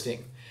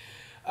harvesting.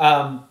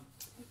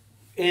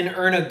 In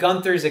Erna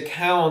Gunther's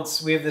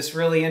accounts, we have this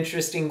really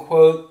interesting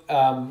quote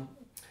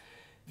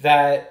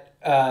that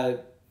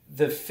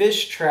the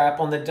fish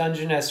trap on the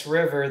Dungeness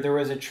River, there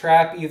was a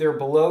trap either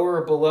below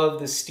or above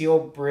the steel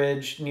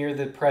bridge near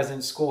the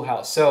present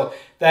schoolhouse. So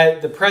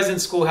that the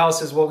present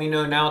schoolhouse is what we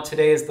know now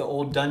today as the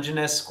old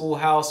Dungeness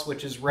Schoolhouse,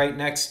 which is right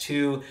next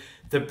to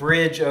the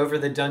bridge over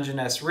the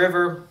Dungeness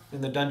River in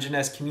the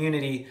Dungeness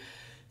community.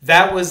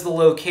 That was the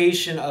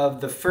location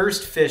of the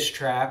first fish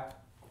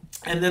trap.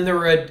 And then there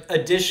were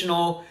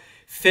additional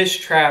fish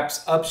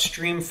traps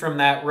upstream from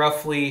that,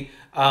 roughly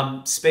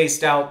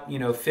spaced out,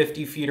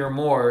 50 feet or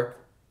more.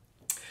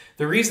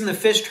 The reason the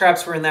fish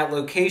traps were in that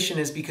location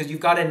is because you've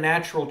got a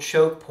natural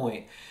choke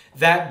point.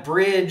 That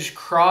bridge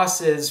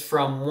crosses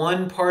from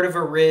one part of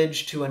a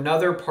ridge to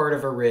another part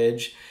of a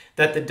ridge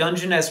that the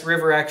Dungeness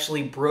River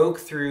actually broke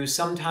through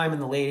sometime in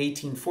the late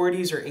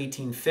 1840s or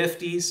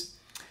 1850s.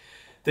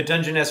 The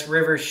Dungeness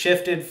River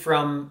shifted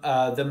from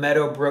the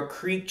Meadowbrook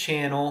Creek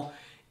channel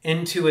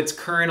into its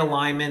current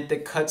alignment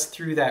that cuts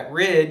through that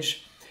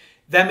ridge.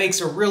 That makes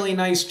a really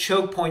nice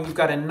choke point. You've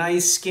got a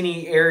nice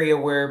skinny area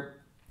where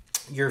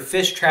your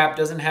fish trap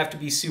doesn't have to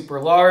be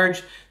super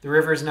large. The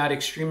river is not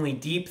extremely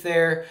deep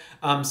there,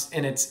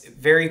 and it's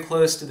very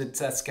close to the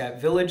Tseskat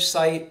village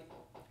site.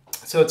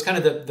 So it's kind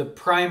of the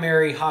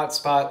primary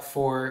hotspot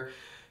for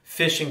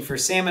fishing for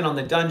salmon on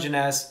the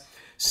Dungeness.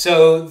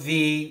 So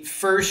the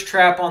first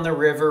trap on the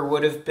river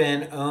would have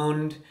been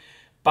owned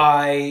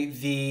by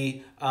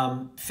the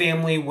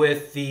family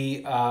with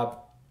the,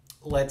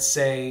 let's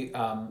say,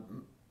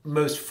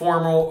 most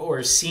formal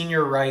or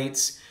senior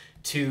rights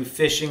to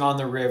fishing on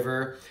the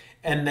river.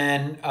 And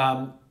then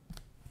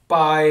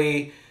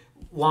by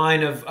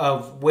line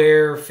of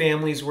where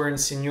families were in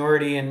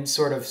seniority and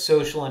sort of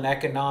social and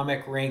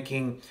economic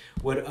ranking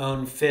would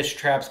own fish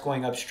traps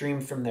going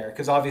upstream from there.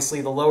 Because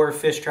obviously the lower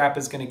fish trap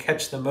is going to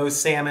catch the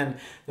most salmon.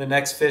 The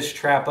next fish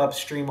trap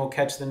upstream will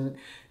catch the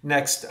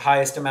next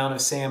highest amount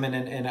of salmon,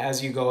 and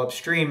as you go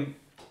upstream.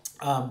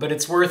 But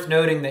it's worth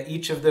noting that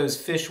each of those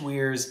fish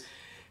weirs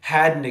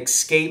had an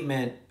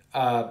escapement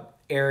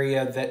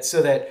area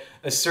so that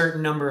a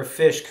certain number of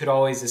fish could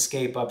always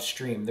escape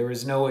upstream. There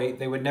was no way,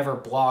 they would never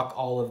block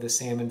all of the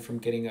salmon from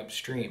getting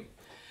upstream.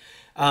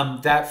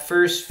 That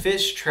first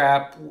fish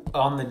trap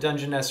on the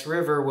Dungeness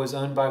River was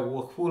owned by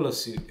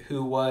Wokhulasut,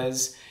 who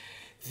was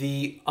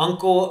the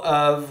uncle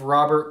of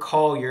Robert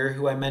Collier,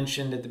 who I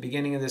mentioned at the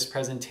beginning of this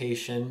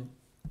presentation,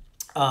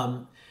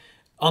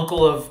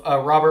 uncle of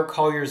Robert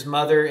Collier's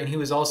mother, and he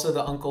was also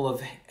the uncle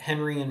of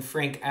Henry and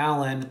Frank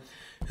Allen,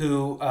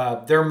 who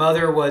their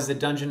mother was the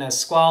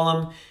Dungeness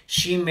Klallam.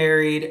 She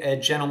married a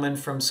gentleman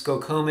from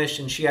Skokomish,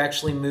 and she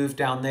actually moved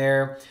down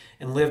there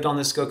and lived on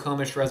the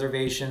Skokomish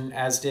reservation,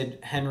 as did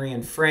Henry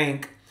and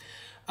Frank.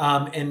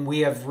 And we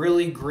have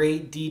really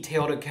great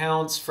detailed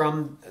accounts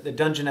from the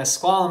Dungeness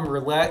Klallam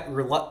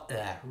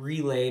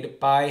relayed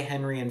by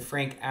Henry and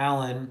Frank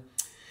Allen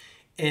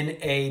in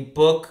a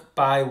book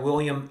by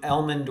William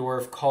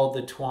Elmendorf called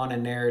The Twana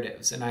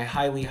Narratives. And I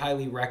highly,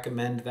 highly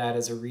recommend that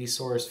as a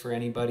resource for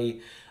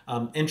anybody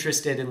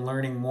interested in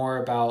learning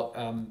more about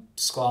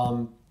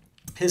Klallam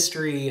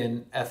history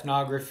and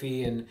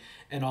ethnography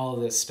and all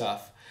of this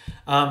stuff.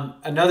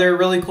 Another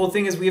really cool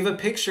thing is we have a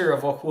picture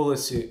of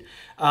Wokhulasut.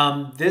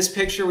 This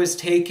picture was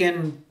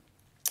taken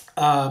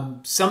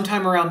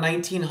sometime around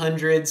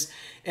 1900s,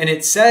 and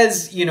it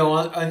says,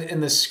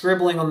 in the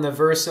scribbling on the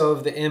verso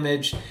of the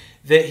image,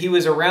 that he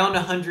was around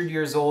 100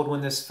 years old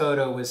when this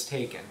photo was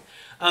taken.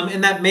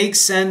 And that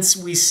makes sense.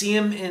 We see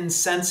him in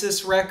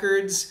census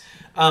records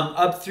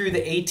up through the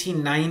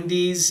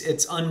 1890s.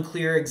 It's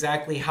unclear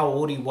exactly how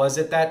old he was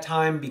at that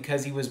time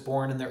because he was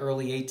born in the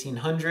early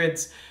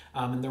 1800s,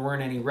 and there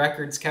weren't any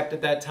records kept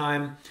at that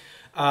time.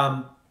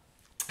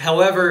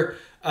 However,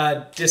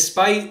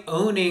 despite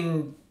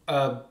owning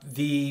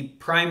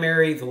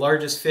the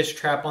largest fish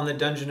trap on the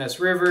Dungeness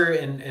River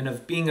and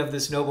of being of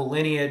this noble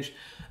lineage,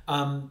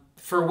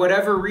 for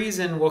whatever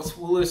reason,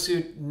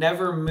 Wokhulasut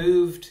never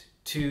moved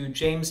to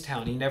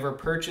Jamestown. He never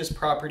purchased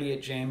property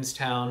at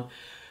Jamestown.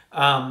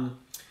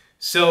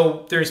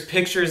 So there's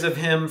pictures of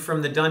him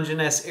from the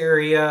Dungeness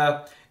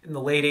area in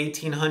the late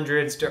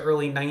 1800s to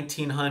early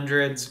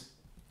 1900s.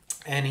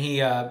 And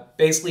he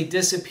basically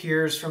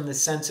disappears from the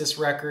census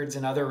records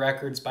and other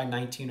records by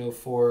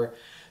 1904.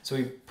 So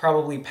he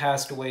probably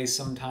passed away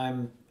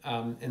sometime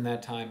in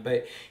that time.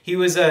 But he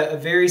was a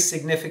very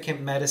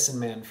significant medicine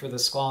man for the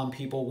Klallam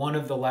people, one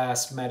of the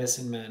last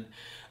medicine men.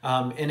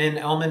 And in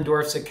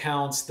Elmendorf's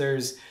accounts,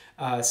 there's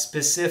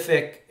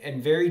specific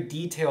and very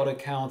detailed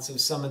accounts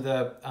of some of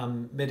the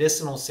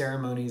medicinal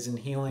ceremonies and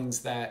healings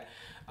that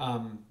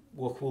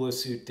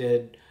Wokhulasut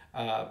did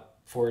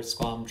for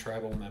Klallam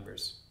tribal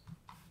members.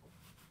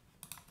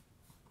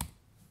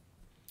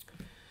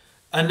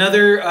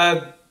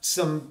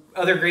 Some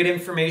other great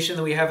information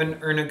that we have in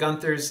Erna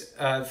Gunther's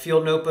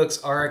field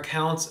notebooks are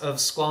accounts of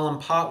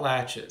Klallam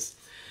potlatches.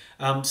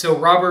 So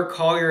Robert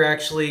Collier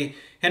actually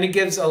kind of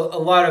gives a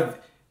lot of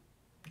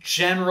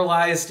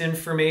generalized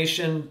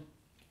information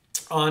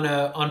on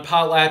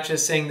potlatches,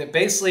 saying that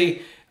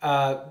basically,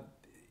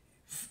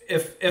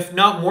 if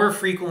not more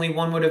frequently,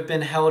 one would have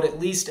been held at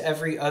least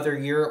every other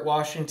year at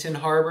Washington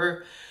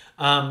Harbor.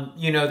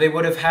 You know, they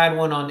would have had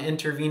one on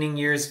intervening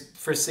years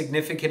for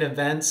significant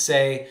events,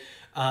 say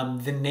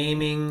the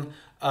naming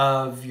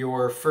of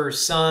your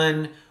first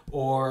son,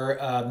 or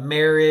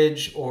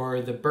marriage,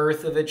 or the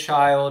birth of a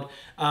child.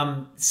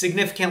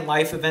 Significant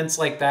life events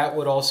like that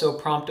would also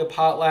prompt a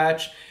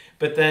potlatch.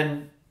 But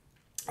then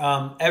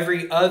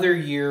every other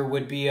year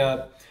would be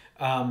a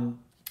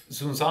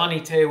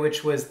Zunzanite,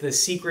 which was the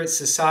secret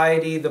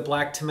society, the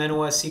Black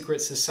Temenoa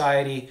secret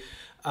society,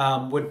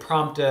 would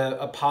prompt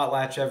a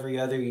potlatch every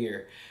other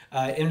year.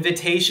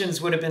 Invitations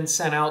would have been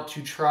sent out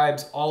to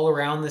tribes all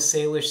around the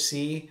Salish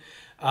Sea,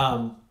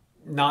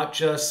 not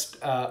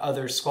just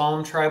other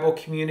S'Klallam tribal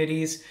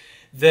communities.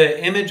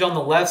 The image on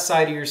the left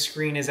side of your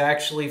screen is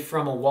actually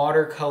from a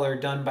watercolor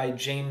done by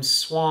James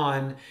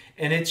Swan,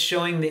 and it's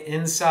showing the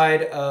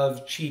inside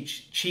of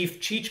Chief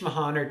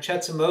Cheechmahan, or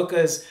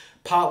Chetzemoka's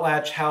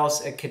potlatch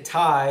house at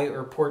Katai,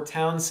 or Port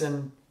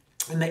Townsend,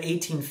 in the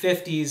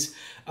 1850s,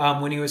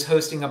 when he was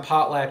hosting a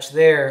potlatch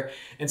there.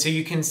 And so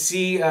you can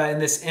see in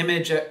this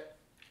image,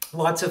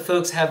 lots of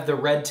folks have the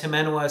red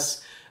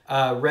Temenoas,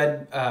 or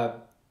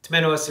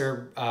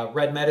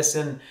red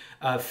medicine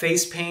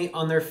face paint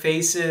on their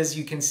faces.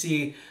 You can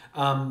see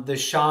the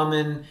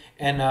shaman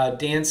and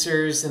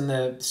dancers in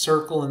the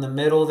circle in the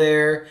middle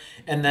there.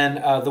 And then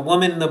the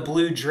woman in the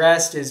blue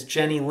dress is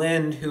Jenny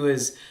Lind, who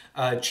is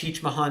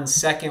Cheechmahan's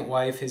second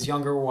wife, his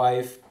younger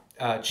wife.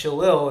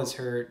 Chilil is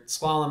her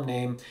S'Klallam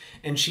name,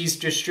 and she's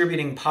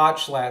distributing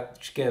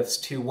potlatch gifts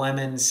to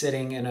women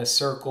sitting in a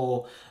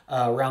circle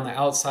around the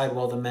outside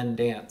while the men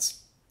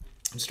dance.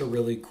 Just a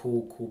really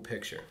cool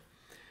picture.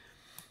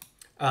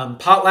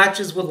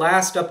 Potlatches would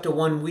last up to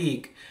 1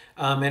 week,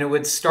 and it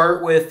would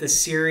start with a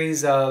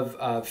series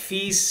of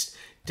feasts.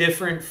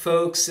 Different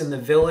folks in the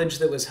village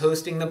that was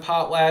hosting the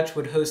potlatch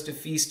would host a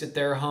feast at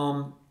their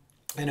home.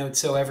 And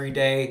so every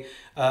day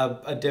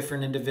a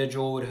different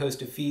individual would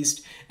host a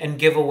feast and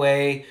give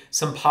away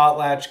some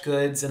potlatch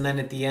goods. And then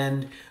at the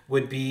end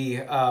would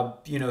be,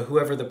 you know,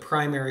 whoever the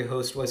primary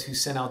host was who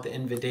sent out the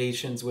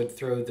invitations would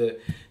throw the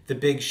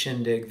big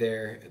shindig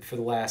there for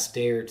the last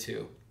day or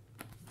two.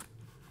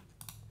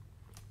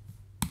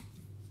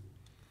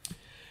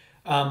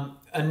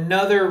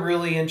 Another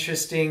really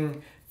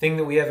interesting thing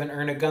that we have in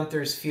Erna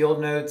Gunther's field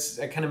notes,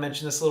 I kind of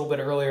mentioned this a little bit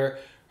earlier,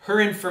 her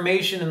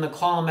information in the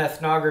Klallam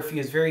Ethnography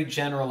is very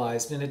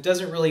generalized, and it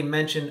doesn't really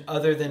mention,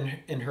 other than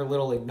in her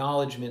little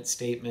acknowledgement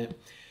statement,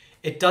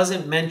 it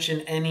doesn't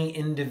mention any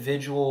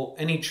individual,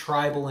 any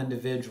tribal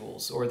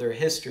individuals or their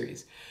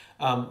histories.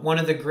 One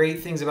of the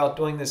great things about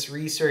doing this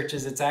research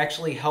is it's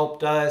actually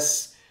helped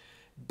us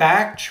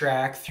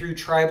backtrack through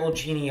tribal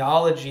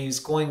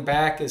genealogies going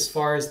back as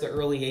far as the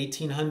early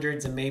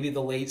 1800s and maybe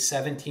the late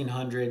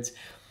 1700s,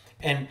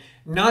 and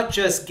not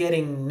just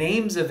getting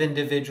names of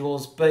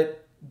individuals, but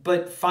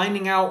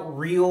finding out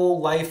real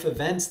life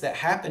events that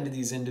happened to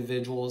these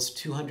individuals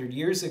 200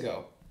 years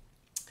ago.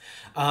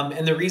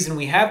 And the reason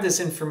we have this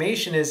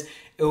information is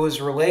it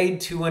was relayed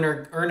to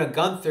Erna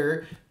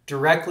Gunther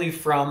directly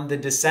from the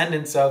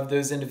descendants of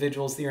those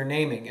individuals that you're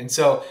naming. And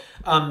so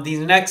these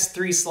next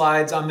 3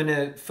 slides, I'm going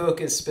to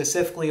focus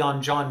specifically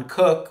on John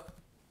Cook.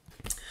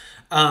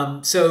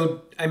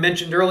 So I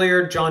mentioned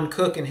earlier, John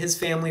Cook and his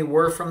family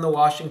were from the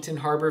Washington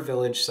Harbor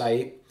Village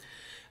site.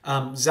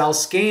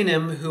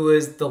 Zalskanim, who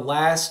is the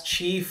last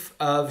chief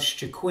of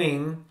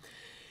Shchequing,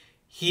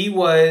 he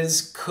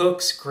was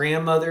Cook's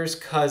grandmother's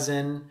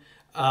cousin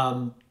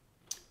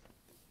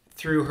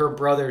through her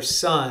brother's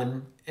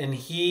son, and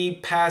he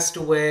passed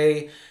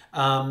away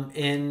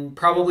in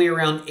probably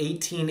around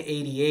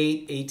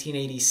 1888,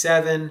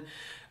 1887.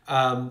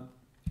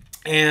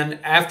 And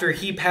after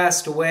he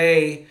passed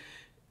away,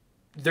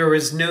 there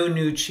was no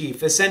new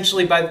chief.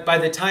 Essentially, by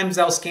the time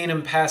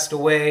Zalskanim passed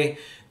away,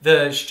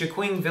 the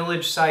Shchequing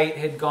village site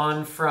had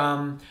gone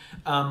from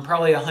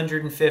probably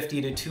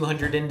 150 to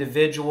 200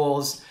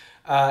 individuals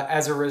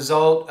as a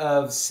result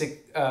of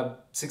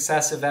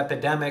successive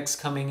epidemics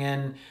coming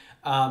in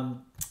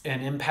and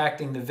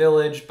impacting the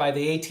village. By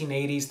the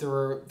 1880s,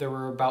 there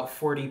were about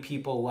 40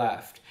 people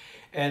left.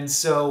 And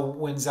so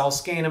when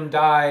Zalskanim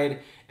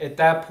died, at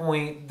that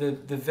point, the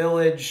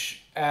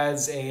village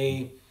as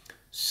a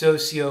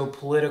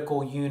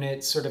socio-political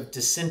unit sort of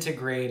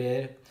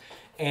disintegrated.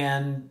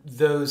 And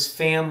those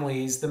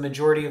families, the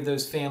majority of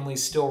those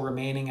families still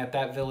remaining at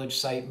that village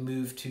site,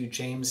 moved to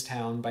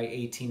Jamestown by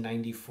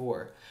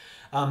 1894.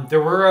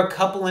 There were a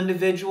couple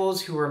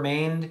individuals who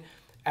remained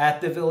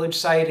at the village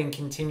site and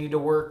continued to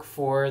work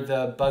for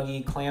the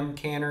Buggy Clam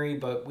Cannery,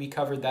 but we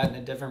covered that in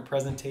a different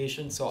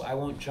presentation, so I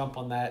won't jump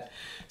on that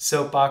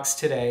soapbox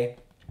today.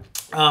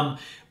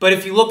 But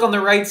if you look on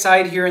the right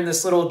side here in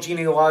this little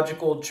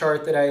genealogical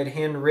chart that I had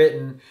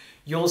handwritten,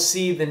 you'll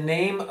see the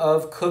name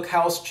of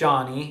Cookhouse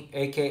Johnny,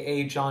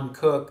 aka John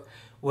Cook,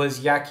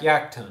 was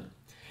Yakyakton.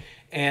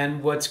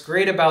 And what's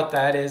great about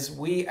that is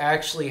we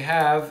actually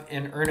have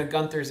in Erna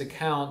Gunther's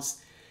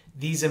accounts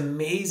these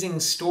amazing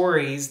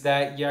stories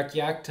that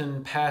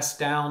Yakyakton passed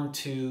down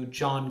to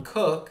John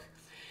Cook.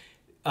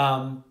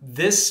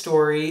 This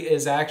story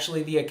is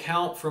actually the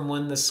account from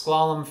when the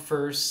Klallam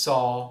first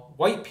saw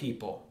white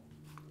people.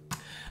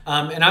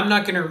 And I'm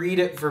not going to read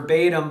it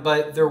verbatim,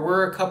 but there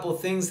were a couple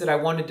of things that I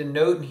wanted to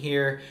note in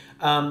here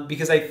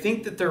because I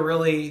think that they're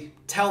really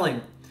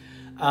telling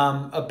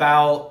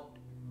about,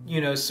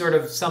 sort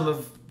of some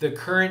of the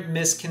current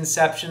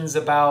misconceptions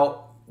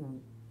about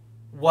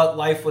what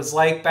life was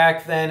like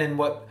back then and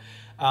what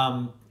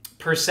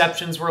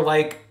perceptions were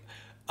like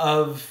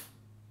of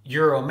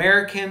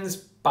Euro-Americans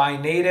by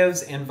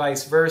natives and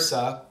vice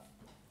versa.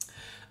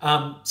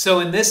 So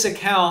in this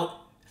account,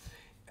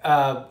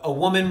 a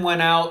woman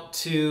went out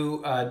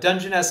to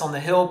Dungeness on the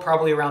hill,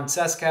 probably around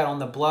Sescat on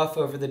the bluff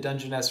over the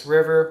Dungeness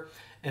River,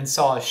 and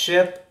saw a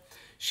ship.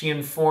 She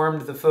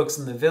informed the folks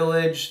in the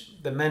village.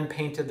 The men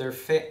painted their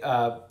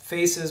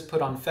faces,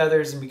 put on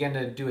feathers, and began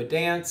to do a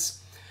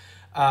dance.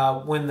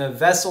 When the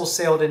vessel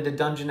sailed into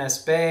Dungeness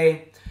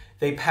Bay,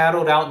 they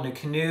paddled out in a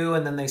canoe,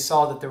 and then they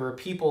saw that there were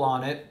people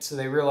on it. So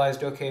they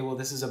realized, okay, well,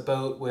 this is a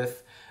boat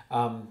with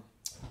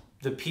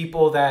the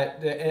people that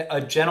a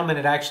gentleman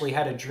had actually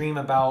had a dream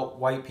about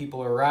white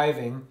people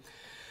arriving.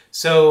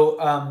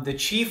 So the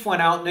chief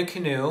went out in a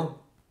canoe,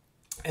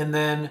 and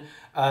then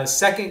a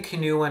second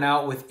canoe went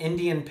out with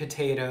Indian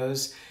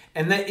potatoes.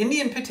 And the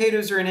Indian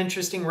potatoes are an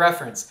interesting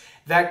reference.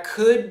 That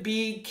could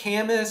be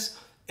camas,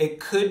 it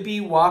could be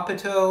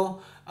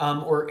wapato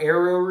or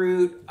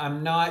arrowroot.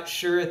 I'm not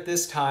sure at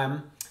this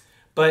time.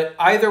 But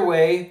either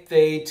way,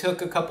 they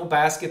took a couple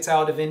baskets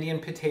out of Indian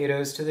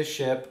potatoes to the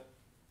ship.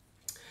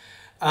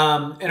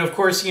 And of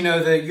course,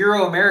 the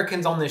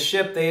Euro-Americans on the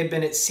ship, they had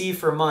been at sea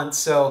for months.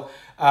 So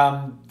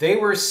they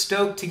were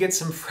stoked to get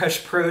some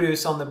fresh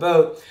produce on the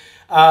boat.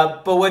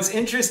 But what's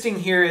interesting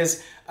here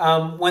is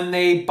when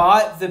they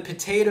bought the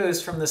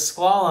potatoes from the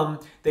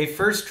Klallam, they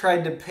first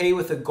tried to pay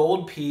with a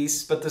gold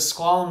piece, but the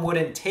Klallam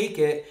wouldn't take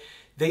it.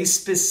 They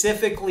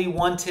specifically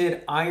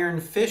wanted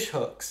iron fish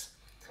hooks.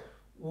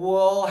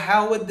 Well,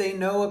 how would they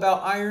know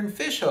about iron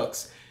fish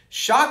hooks?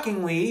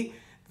 Shockingly,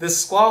 the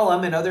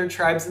Klallam and other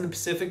tribes in the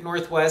Pacific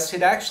Northwest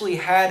had actually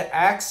had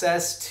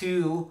access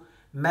to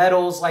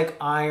metals like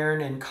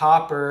iron and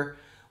copper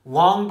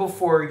long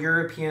before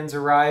Europeans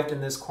arrived in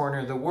this corner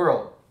of the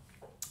world.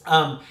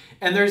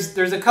 And there's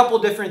a couple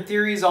different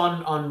theories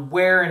on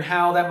where and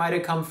how that might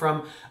have come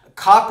from.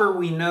 Copper,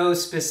 we know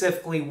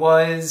specifically,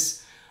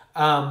 was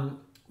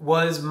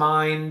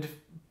mined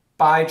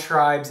by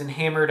tribes and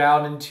hammered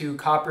out into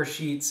copper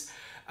sheets.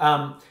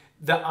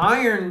 The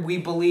iron, we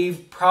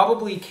believe,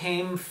 probably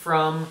came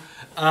from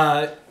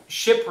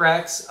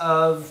shipwrecks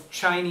of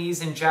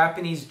Chinese and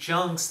Japanese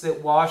junks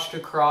that washed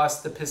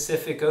across the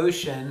Pacific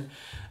Ocean.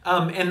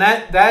 And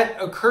that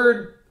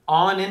occurred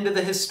on into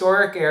the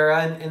historic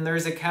era, and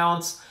there's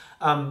accounts,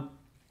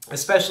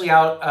 especially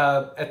out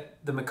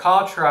at the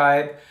Makah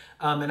tribe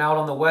and out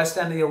on the west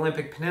end of the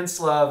Olympic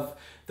Peninsula, of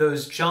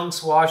those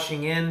junks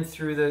washing in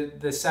through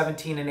the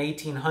 17 and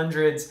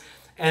 1800s.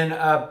 And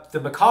the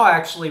Makah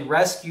actually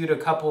rescued a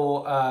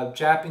couple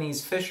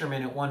Japanese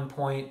fishermen at one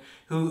point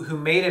who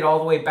made it all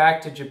the way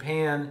back to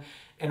Japan.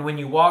 And when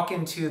you walk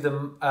into the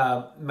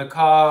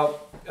Makah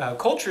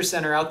Culture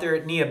Center out there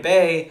at Nia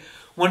Bay,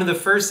 one of the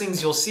first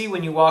things you'll see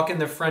when you walk in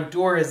the front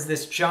door is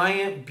this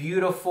giant,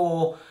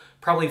 beautiful,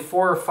 probably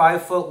 4 or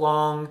 5 foot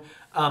long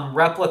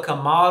replica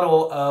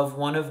model of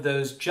one of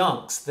those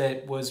junks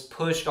that was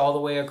pushed all the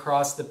way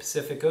across the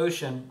Pacific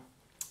Ocean.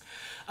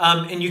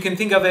 And you can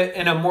think of it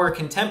in a more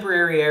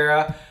contemporary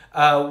era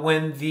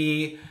when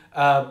the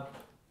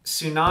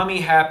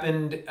tsunami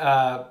happened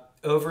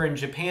over in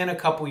Japan a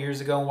couple years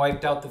ago and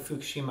wiped out the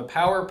Fukushima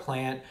power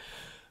plant.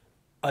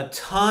 A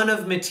ton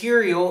of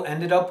material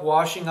ended up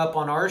washing up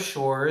on our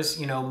shores,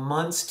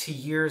 months to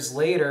years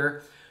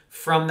later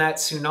from that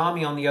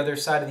tsunami on the other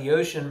side of the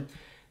ocean.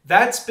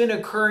 That's been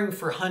occurring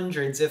for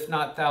hundreds, if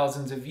not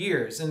thousands of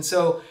years. And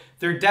so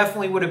there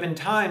definitely would have been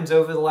times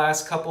over the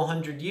last couple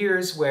hundred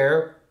years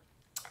where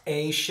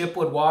a ship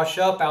would wash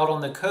up out on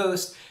the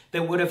coast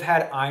that would have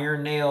had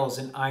iron nails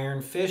and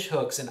iron fish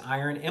hooks and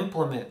iron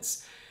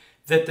implements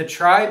that the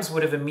tribes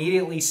would have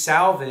immediately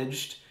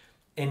salvaged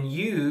and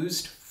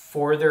used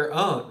for their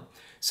own.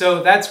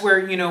 So that's where,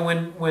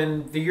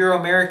 when the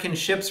Euro-American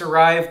ships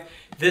arrived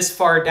this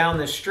far down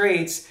the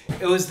straits,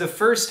 it was the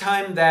first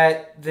time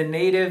that the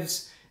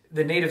native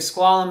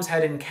Klallams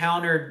had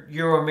encountered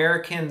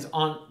Euro-Americans,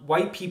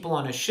 white people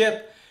on a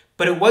ship,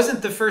 but it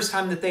wasn't the first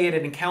time that they had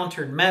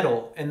encountered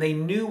metal, and they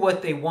knew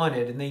what they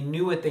wanted and they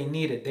knew what they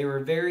needed. They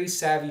were very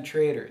savvy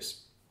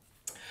traders.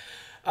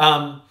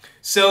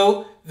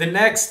 So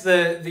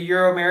the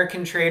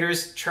Euro-American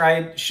traders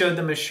showed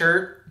them a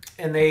shirt,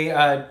 and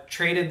they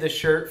traded the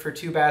shirt for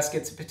 2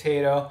 baskets of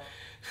potato.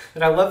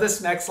 And I love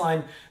this next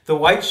line. The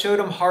white showed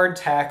him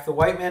hardtack. The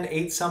white man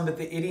ate some, but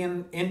the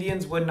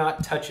Indians would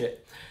not touch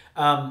it.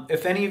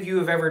 If any of you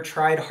have ever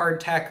tried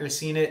hardtack or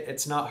seen it,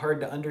 it's not hard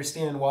to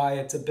understand why.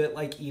 It's a bit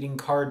like eating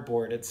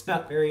cardboard. It's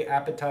not very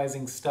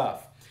appetizing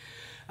stuff.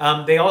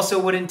 They also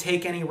wouldn't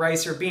take any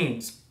rice or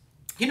beans.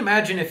 you can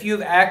imagine if you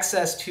have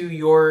access to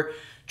your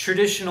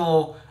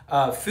traditional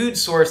food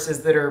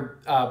sources that are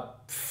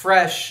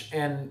fresh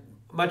and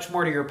much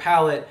more to your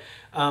palate,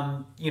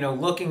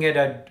 looking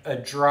at a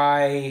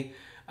dry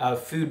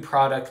food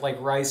product like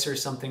rice or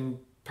something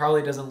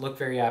probably doesn't look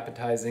very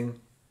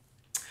appetizing.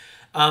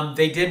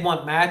 They did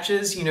want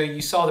matches.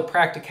 You saw the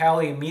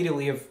practicality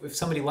immediately of if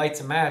somebody lights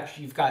a match,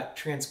 you've got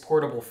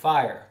transportable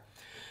fire.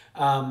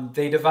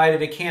 They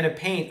divided a can of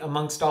paint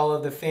amongst all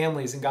of the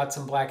families and got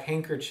some black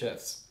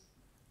handkerchiefs.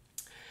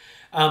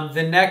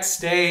 The next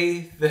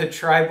day, the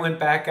tribe went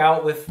back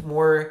out with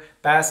more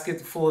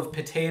baskets full of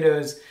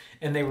potatoes,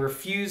 and they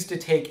refused to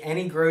take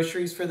any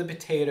groceries for the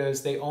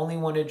potatoes. They only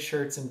wanted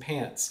shirts and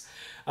pants.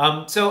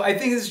 So I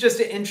think this is just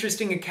an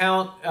interesting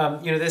account.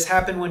 This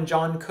happened when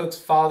John Cook's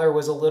father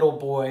was a little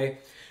boy,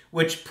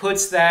 which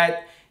puts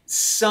that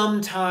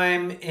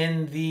sometime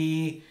in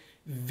the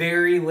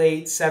very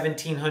late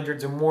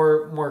 1700s,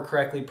 or more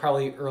correctly,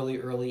 probably early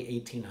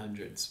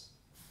 1800s.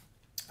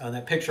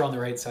 That picture on the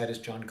right side is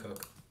John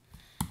Cook.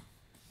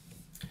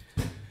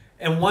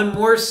 And one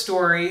more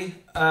story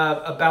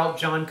about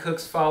John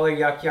Cook's father,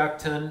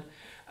 Yakyakhtun.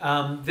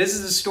 This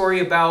is a story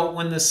about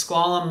when the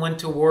Klallam went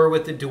to war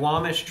with the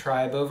Duwamish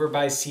tribe over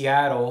by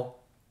Seattle.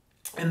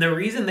 And the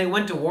reason they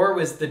went to war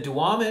was the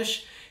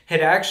Duwamish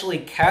had actually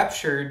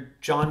captured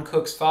John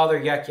Cook's father,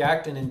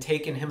 Yakyakhtun, and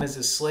taken him as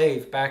a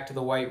slave back to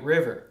the White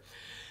River.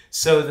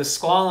 So the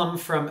Klallam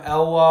from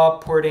Elwha,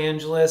 Port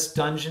Angeles,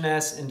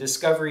 Dungeness, and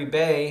Discovery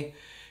Bay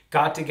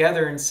got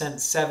together and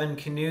sent 7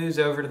 canoes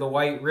over to the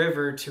White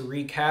River to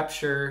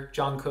recapture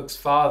John Cook's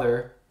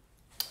father.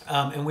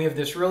 And we have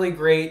this really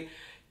great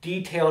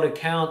detailed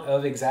account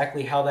of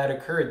exactly how that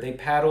occurred. They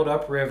paddled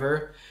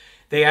upriver.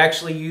 They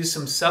actually used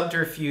some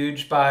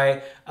subterfuge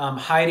by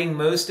hiding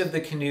most of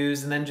the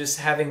canoes and then just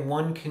having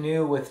one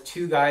canoe with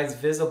 2 guys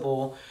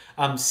visible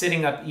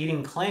sitting up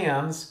eating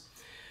clams.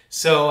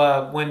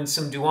 So when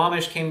some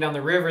Duwamish came down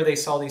the river, they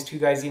saw these 2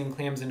 guys eating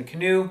clams in a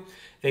canoe.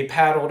 They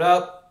paddled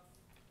up.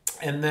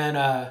 And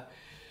then,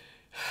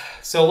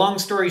 so long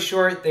story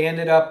short, they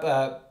ended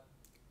up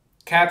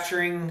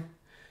capturing,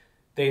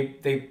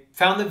 they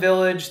found the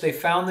village, they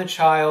found the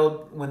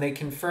child. When they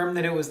confirmed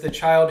that it was the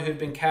child who had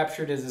been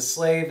captured as a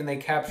slave and they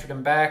captured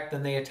him back,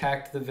 then they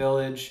attacked the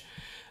village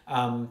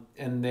and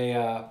they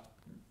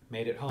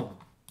made it home.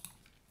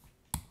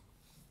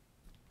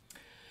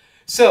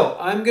 So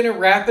I'm going to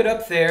wrap it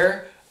up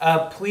there.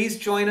 Please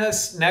join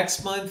us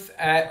next month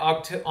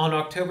on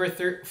October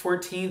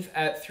 14th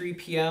at 3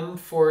 p.m.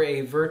 for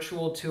a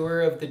virtual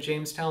tour of the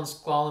Jamestown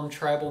Klallam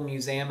Tribal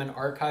Museum and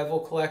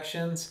Archival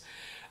Collections.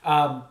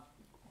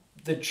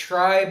 The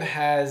tribe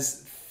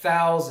has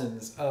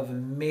thousands of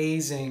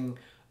amazing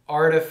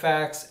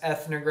artifacts,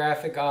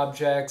 ethnographic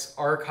objects,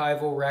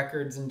 archival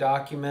records and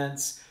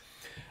documents,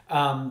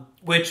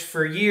 which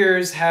for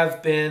years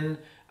have been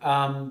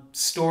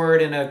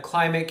stored in a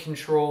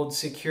climate-controlled,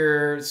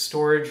 secure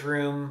storage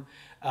room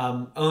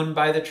owned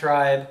by the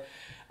tribe.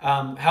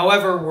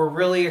 However, we're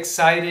really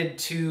excited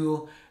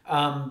to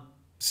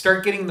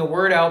start getting the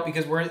word out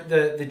because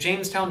the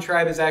Jamestown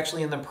tribe is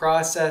actually in the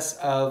process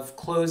of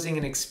closing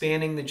and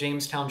expanding the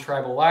Jamestown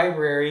Tribal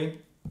Library.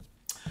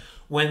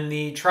 When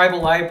the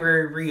tribal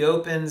library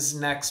reopens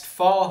next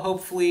fall,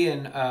 hopefully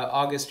in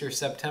August or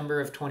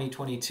September of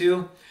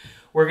 2022,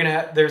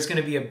 there's going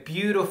to be a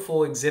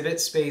beautiful exhibit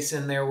space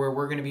in there where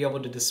we're going to be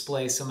able to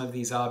display some of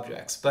these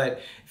objects.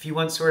 But if you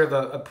want sort of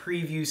a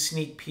preview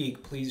sneak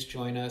peek, please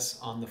join us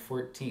on the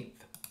 14th.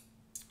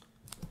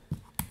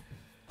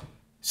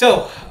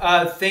 So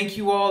thank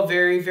you all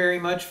very, very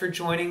much for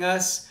joining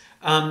us.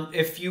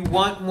 If you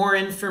want more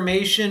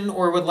information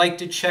or would like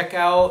to check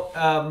out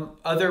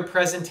other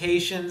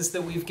presentations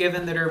that we've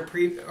given that are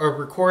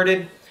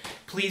recorded,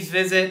 please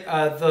visit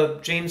the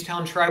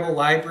Jamestown Tribal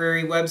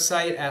Library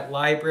website at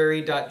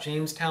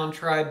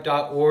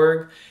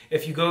library.jamestowntribe.org.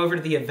 If you go over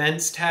to the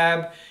events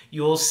tab,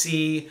 you'll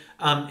see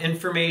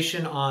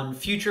information on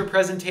future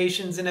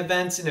presentations and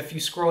events. And if you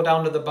scroll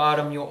down to the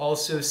bottom, you'll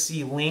also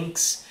see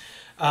links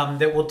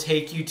that will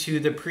take you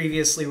to the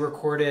previously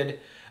recorded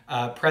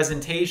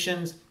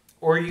presentations.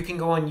 Or you can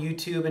go on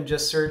YouTube and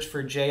just search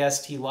for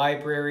JST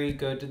Library,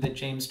 go to the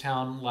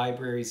Jamestown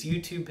Library's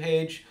YouTube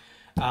page.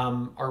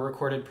 Our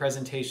recorded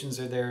presentations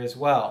are there as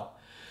well.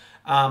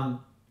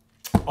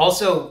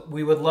 Also,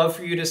 we would love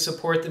for you to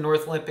support the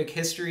North Olympic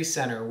History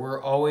Center. We're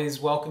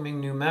always welcoming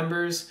new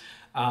members.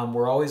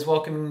 We're always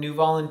welcoming new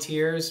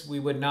volunteers.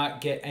 We would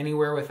not get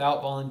anywhere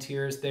without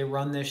volunteers. They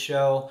run this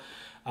show.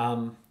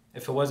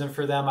 If it wasn't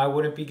for them, I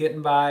wouldn't be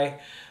getting by.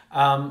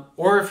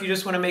 Or if you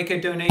just want to make a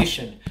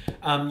donation,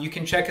 you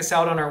can check us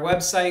out on our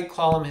website,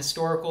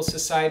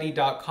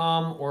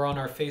 KlallamHistoricalSociety.com, or on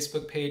our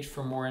Facebook page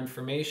for more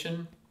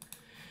information.